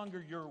no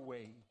longer your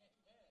way.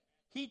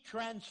 He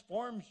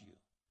transforms you.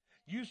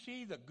 You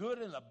see the good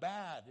and the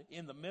bad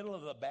in the middle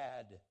of the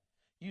bad.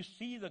 You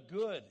see the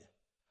good.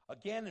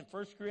 Again, in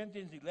 1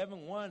 Corinthians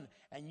 11:1,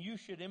 and you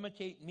should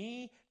imitate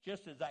me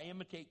just as I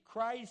imitate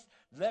Christ.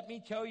 Let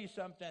me tell you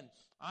something.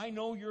 I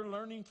know you're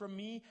learning from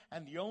me,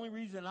 and the only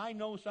reason I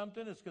know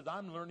something is because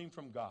I'm learning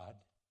from God.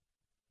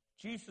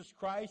 Jesus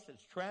Christ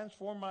has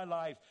transformed my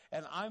life,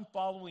 and I'm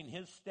following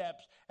his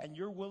steps, and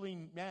you're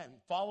willing, man,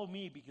 follow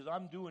me because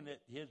I'm doing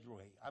it his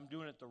way. I'm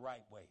doing it the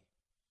right way.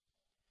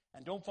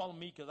 And don't follow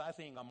me because I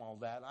think I'm all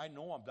that. I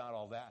know I'm not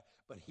all that,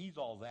 but he's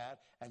all that,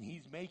 and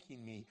he's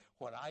making me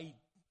what I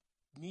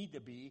need to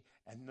be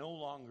and no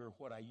longer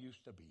what I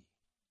used to be.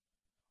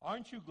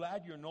 Aren't you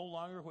glad you're no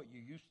longer what you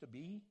used to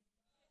be?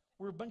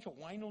 We're a bunch of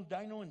wino,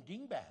 dino, and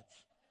dingbats.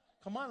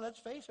 Come on, let's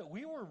face it.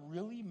 We were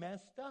really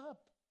messed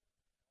up.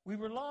 We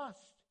were lost.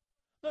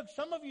 Look,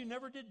 some of you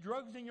never did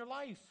drugs in your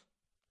life,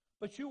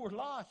 but you were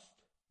lost.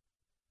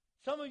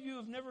 Some of you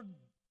have never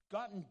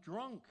gotten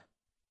drunk.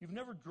 You've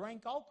never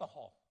drank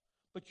alcohol,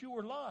 but you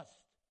were lost.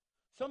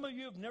 Some of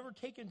you have never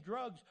taken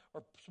drugs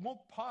or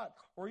smoked pot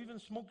or even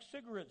smoked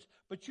cigarettes,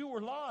 but you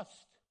were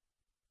lost.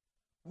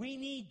 We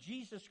need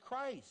Jesus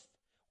Christ.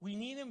 We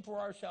need him for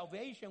our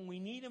salvation. We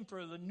need him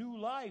for the new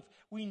life.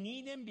 We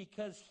need him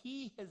because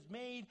he has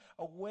made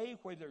a way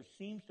where there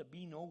seems to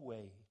be no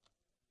way.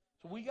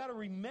 So we got to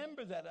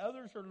remember that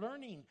others are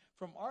learning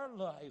from our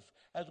life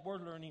as we're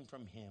learning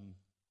from him.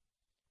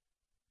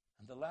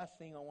 And the last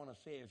thing I want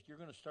to say, if you're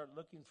going to start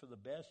looking for the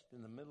best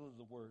in the middle of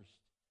the worst,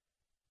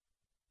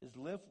 is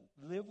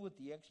live with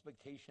the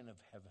expectation of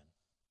heaven.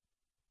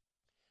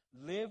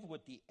 Live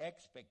with the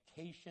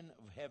expectation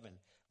of heaven.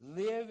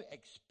 Live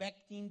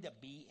expecting to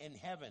be in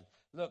heaven.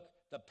 Look,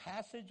 the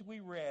passage we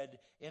read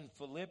in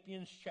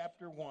Philippians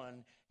chapter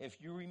 1, if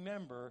you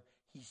remember,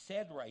 he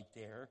said right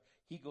there,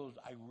 he goes,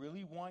 I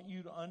really want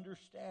you to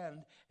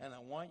understand, and I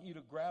want you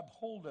to grab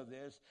hold of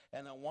this,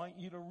 and I want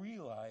you to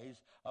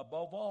realize,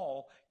 above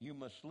all, you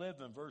must live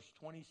in verse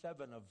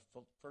 27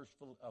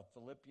 of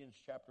Philippians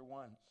chapter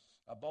 1.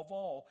 Above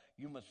all,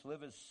 you must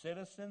live as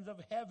citizens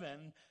of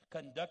heaven,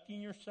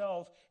 conducting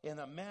yourself in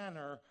a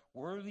manner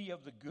worthy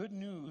of the good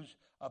news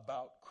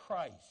about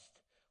Christ.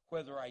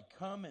 Whether I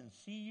come and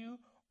see you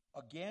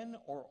again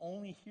or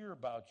only hear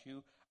about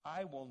you,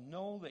 I will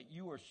know that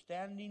you are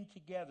standing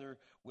together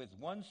with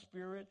one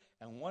spirit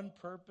and one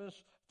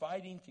purpose,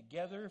 fighting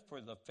together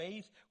for the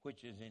faith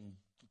which is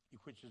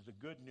the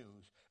good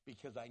news,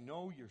 because I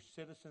know you're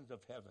citizens of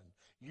heaven.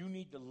 You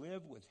need to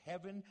live with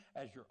heaven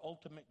as your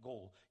ultimate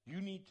goal. You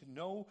need to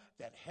know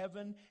that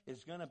heaven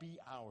is going to be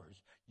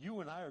ours. You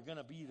and I are going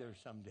to be there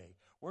someday.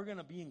 We're going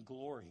to be in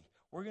glory.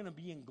 We're going to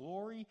be in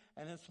glory,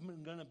 and it's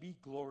going to be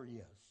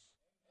glorious.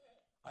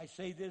 I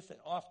say this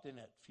often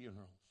at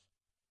funerals,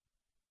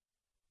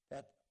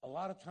 that a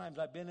lot of times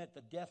I've been at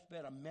the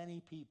deathbed of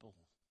many people,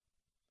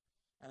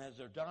 and as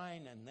they're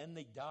dying and then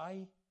they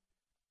die,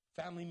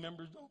 family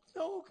members go,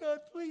 no, God,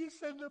 please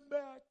send them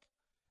back.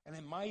 And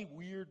in my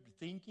weird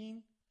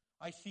thinking,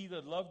 I see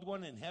the loved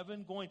one in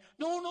heaven going,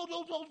 no,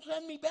 don't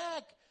send me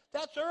back.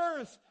 That's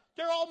earth.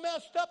 They're all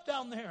messed up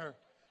down there.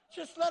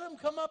 Just let them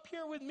come up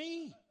here with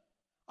me.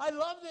 I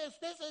love this.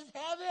 This is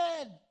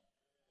heaven.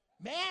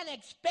 Man,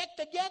 expect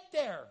to get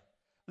there.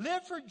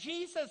 Live for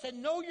Jesus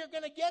and know you're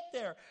going to get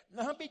there.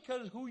 Not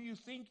because of who you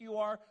think you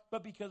are,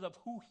 but because of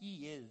who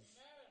he is.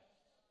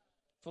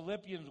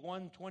 Philippians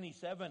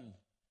 1:27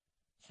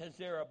 says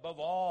there, above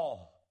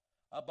all,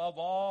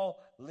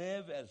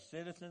 live as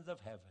citizens of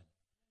heaven.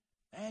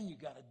 Man, you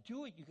got to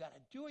do it. You got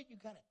to do it. You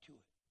got to do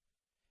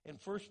it. In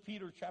 1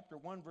 Peter chapter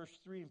 1, verse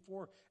 3 and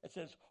 4, it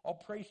says,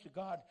 all praise to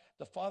God,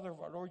 the Father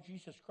of our Lord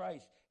Jesus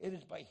Christ. It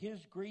is by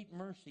his great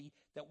mercy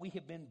that we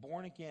have been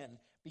born again,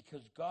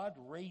 because God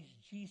raised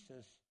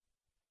Jesus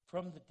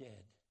from the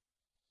dead.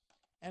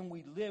 And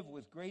we live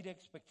with great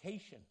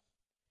expectation.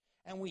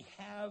 And we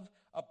have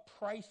a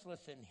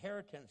priceless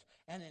inheritance,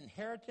 an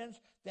inheritance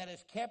that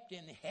is kept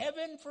in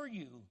heaven for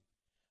you,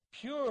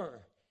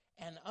 pure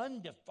and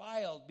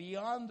undefiled,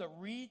 beyond the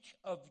reach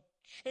of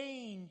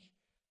change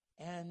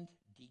and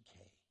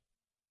decay.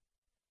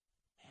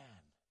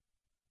 Man,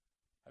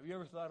 have you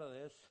ever thought of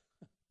this?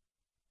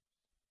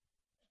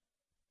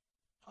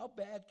 How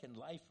bad can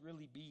life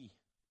really be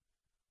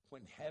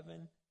when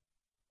heaven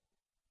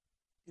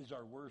is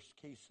our worst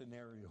case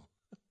scenario.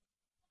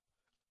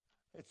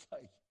 It's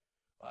like,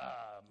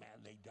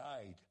 man, they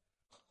died.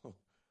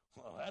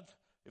 Well,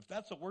 if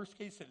that's the worst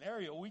case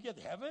scenario, we get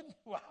heaven?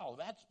 Wow,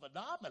 that's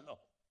phenomenal.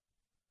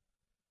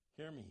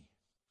 Hear me.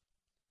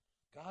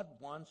 God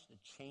wants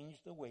to change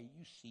the way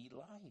you see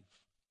life.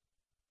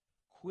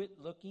 Quit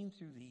looking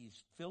through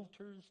these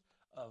filters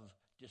of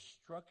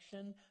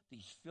destruction,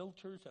 these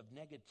filters of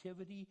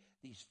negativity,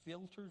 these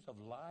filters of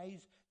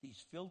lies,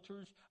 these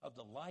filters of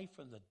the life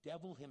from the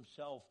devil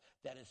himself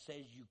that it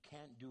says you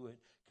can't do it.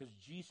 Because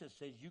Jesus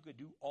says you could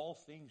do all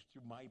things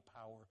through my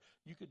power.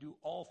 You could do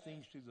all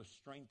things through the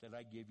strength that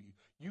I give you.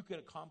 You could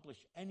accomplish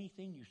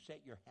anything you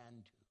set your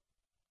hand to.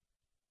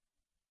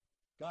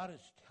 God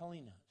is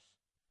telling us,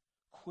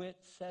 quit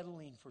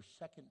settling for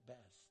second best.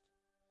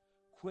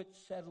 Quit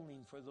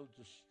settling for those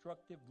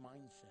destructive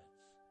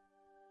mindsets.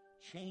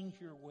 Change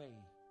your way.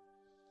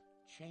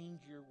 Change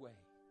your way.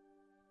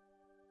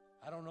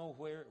 I don't know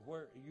where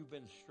you've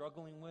been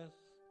struggling with.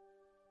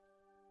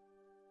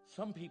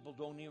 Some people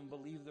don't even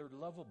believe they're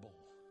lovable.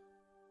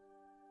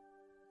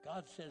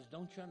 God says,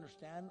 don't you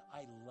understand?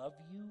 I love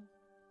you.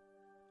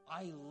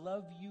 I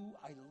love you.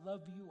 I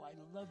love you. I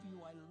love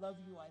you. I love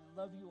you. I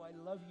love you.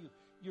 I love you.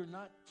 You're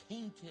not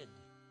tainted.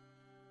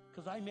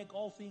 Because I make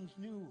all things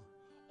new.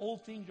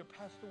 Old things are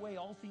passed away.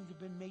 All things have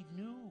been made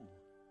new.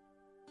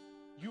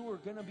 You are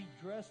going to be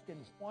dressed in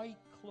white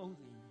clothing.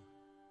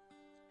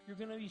 You're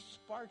going to be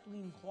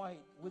sparkling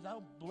white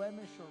without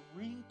blemish or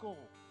wrinkle.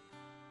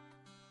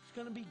 It's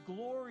going to be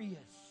glorious.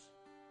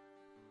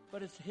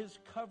 But it's His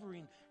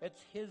covering.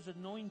 It's His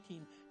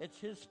anointing. It's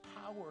His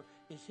power.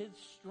 It's His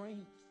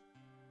strength.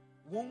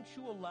 Won't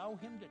you allow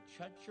Him to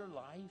touch your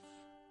life?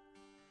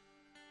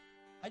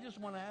 I just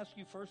want to ask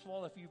you, first of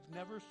all, if you've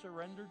never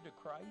surrendered to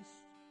Christ,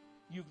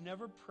 you've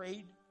never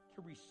prayed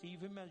to receive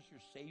Him as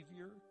your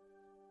Savior,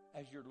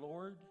 as your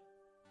Lord,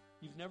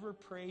 you've never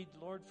prayed,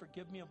 Lord,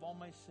 forgive me of all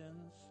my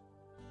sins.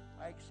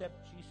 I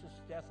accept Jesus'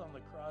 death on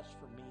the cross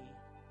for me.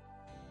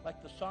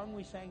 Like the song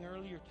we sang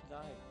earlier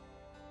tonight.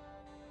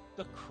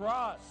 The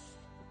cross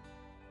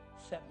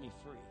set me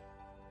free.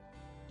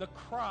 The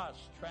cross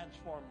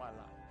transformed my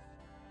life.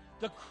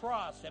 The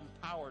cross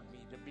empowered me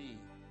to be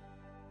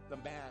the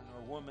man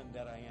or woman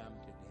that I am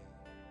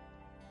today.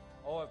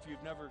 Oh, if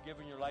you've never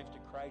given your life to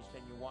Christ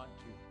and you want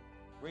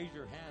to, raise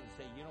your hand and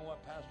say, you know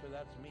what, Pastor,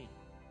 that's me.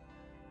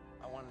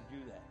 I want to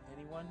do that.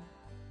 Anyone?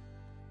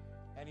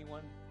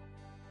 Anyone?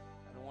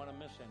 I don't want to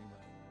miss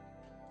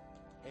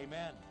anybody.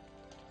 Amen.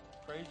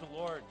 Praise the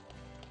Lord.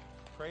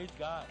 Praise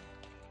God.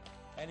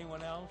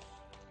 Anyone else?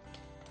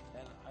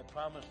 And I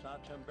promise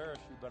not to embarrass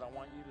you, but I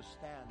want you to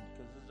stand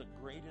because this is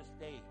the greatest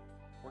day.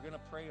 We're going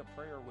to pray a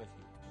prayer with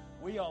you.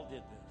 We all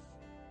did this.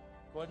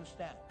 Go ahead and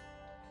stand.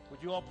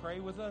 Would you all pray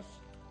with us?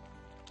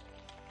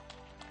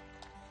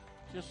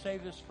 Just say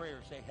this prayer.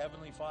 Say,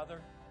 Heavenly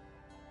Father,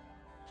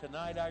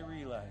 tonight I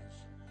realize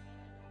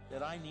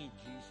that I need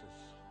Jesus.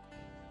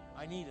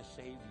 I need a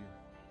Savior.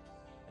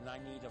 And I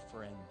need a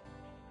friend.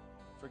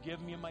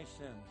 Forgive me of my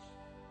sins.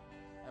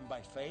 And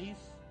by faith,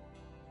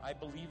 I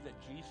believe that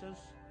Jesus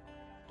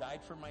died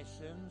for my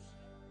sins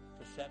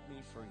to set me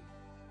free.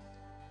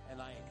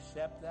 And I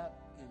accept that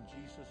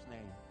in Jesus'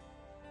 name.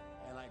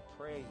 And I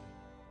pray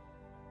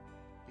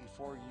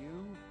before you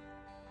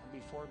and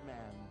before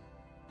man.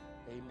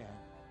 Amen.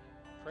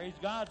 Praise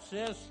God,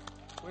 sis.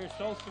 We're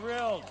so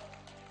thrilled.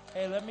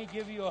 Hey, let me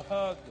give you a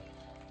hug.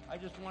 I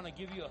just want to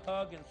give you a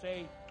hug and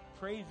say,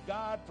 praise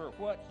God for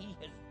what He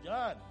has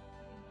done.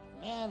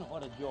 Man,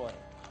 what a joy.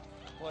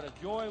 What a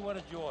joy, what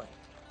a joy.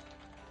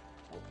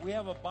 We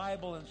have a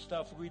Bible and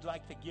stuff we'd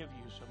like to give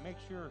you, so make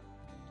sure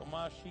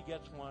Tomas, she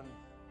gets one,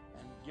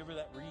 and give her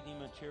that reading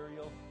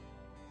material.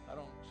 I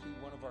don't see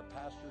one of our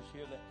pastors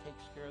here that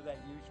takes care of that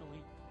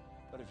usually,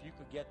 but if you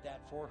could get that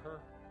for her.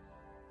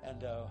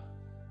 And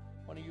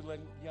one of you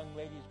young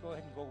ladies, go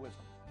ahead and go with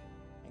them.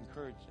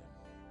 Encourage them.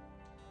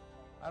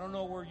 I don't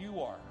know where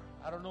you are.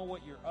 I don't know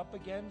what you're up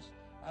against.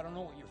 I don't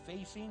know what you're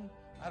facing.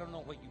 I don't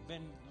know what you've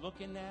been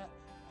looking at,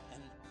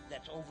 and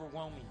that's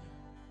overwhelming you.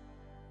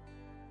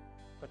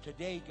 But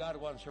today, God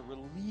wants to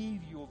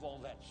relieve you of all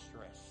that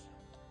stress.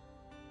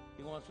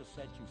 He wants to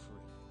set you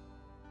free.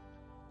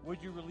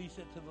 Would you release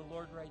it to the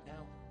Lord right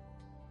now?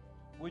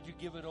 Would you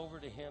give it over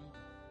to Him?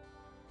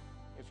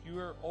 If you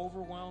are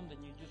overwhelmed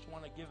and you just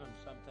want to give Him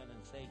something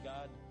and say,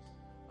 God,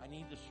 I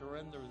need to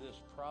surrender this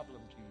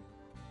problem to you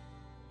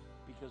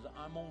because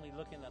I'm only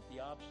looking at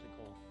the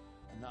obstacle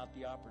and not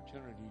the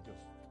opportunity to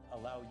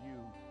allow you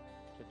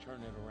to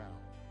turn it around.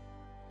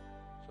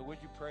 So would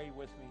you pray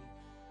with me?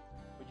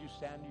 Would you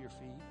stand to your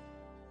feet?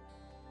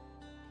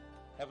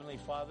 Heavenly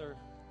Father,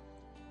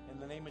 in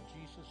the name of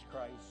Jesus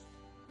Christ,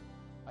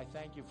 I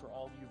thank you for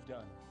all you've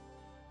done.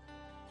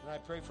 And I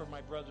pray for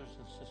my brothers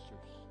and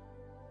sisters.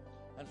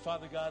 And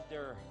Father God,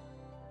 there are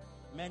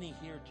many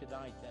here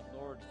tonight that,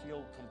 Lord,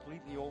 feel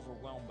completely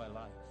overwhelmed by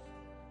life.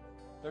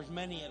 There's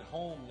many at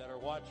home that are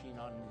watching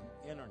on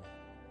the internet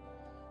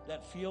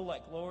that feel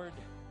like, Lord,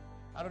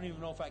 I don't even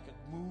know if I could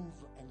move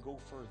and go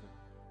further.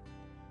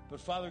 But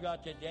Father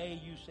God, today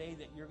you say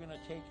that you're going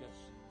to take us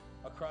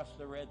across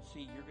the Red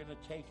Sea. You're going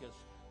to take us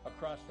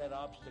across that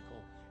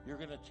obstacle. You're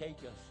going to take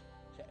us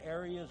to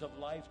areas of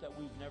life that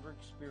we've never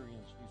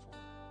experienced before.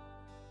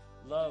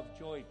 Love,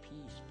 joy,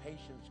 peace,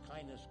 patience,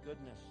 kindness,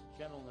 goodness,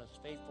 gentleness,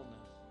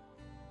 faithfulness,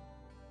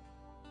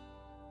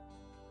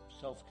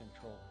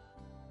 self-control.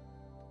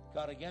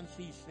 God, against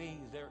these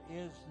things, there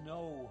is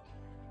no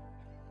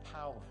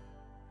power.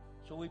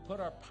 So we put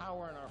our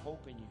power and our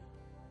hope in you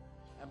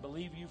and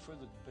believe you for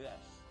the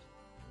best.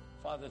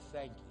 Father,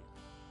 thank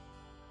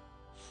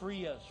you.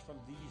 Free us from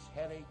these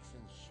headaches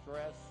and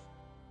stress,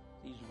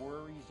 these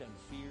worries and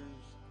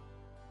fears,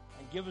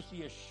 and give us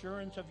the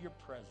assurance of your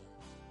presence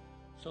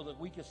so that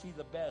we can see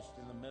the best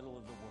in the middle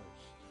of the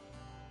worst.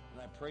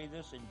 And I pray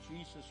this in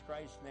Jesus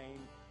Christ's name,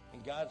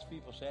 and God's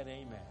people said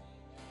amen.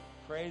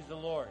 Praise the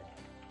Lord.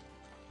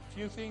 A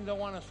few things I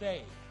want to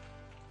say.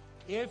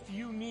 If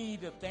you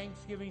need a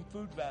Thanksgiving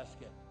food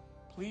basket,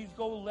 please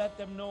go let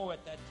them know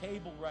at that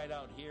table right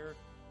out here,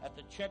 at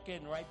the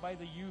check-in right by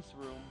the youth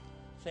room.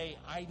 Say,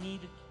 I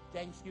need a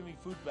Thanksgiving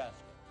food basket.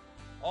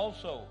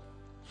 Also,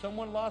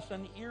 someone lost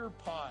an ear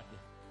pod.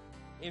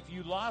 If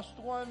you lost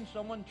one,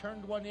 someone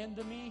turned one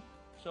into me,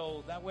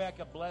 so that way I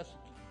could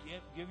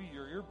give you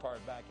your ear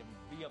pod back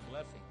and be a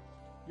blessing.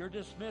 You're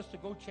dismissed to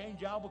go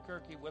change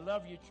Albuquerque. We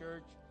love you,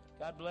 church.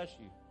 God bless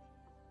you.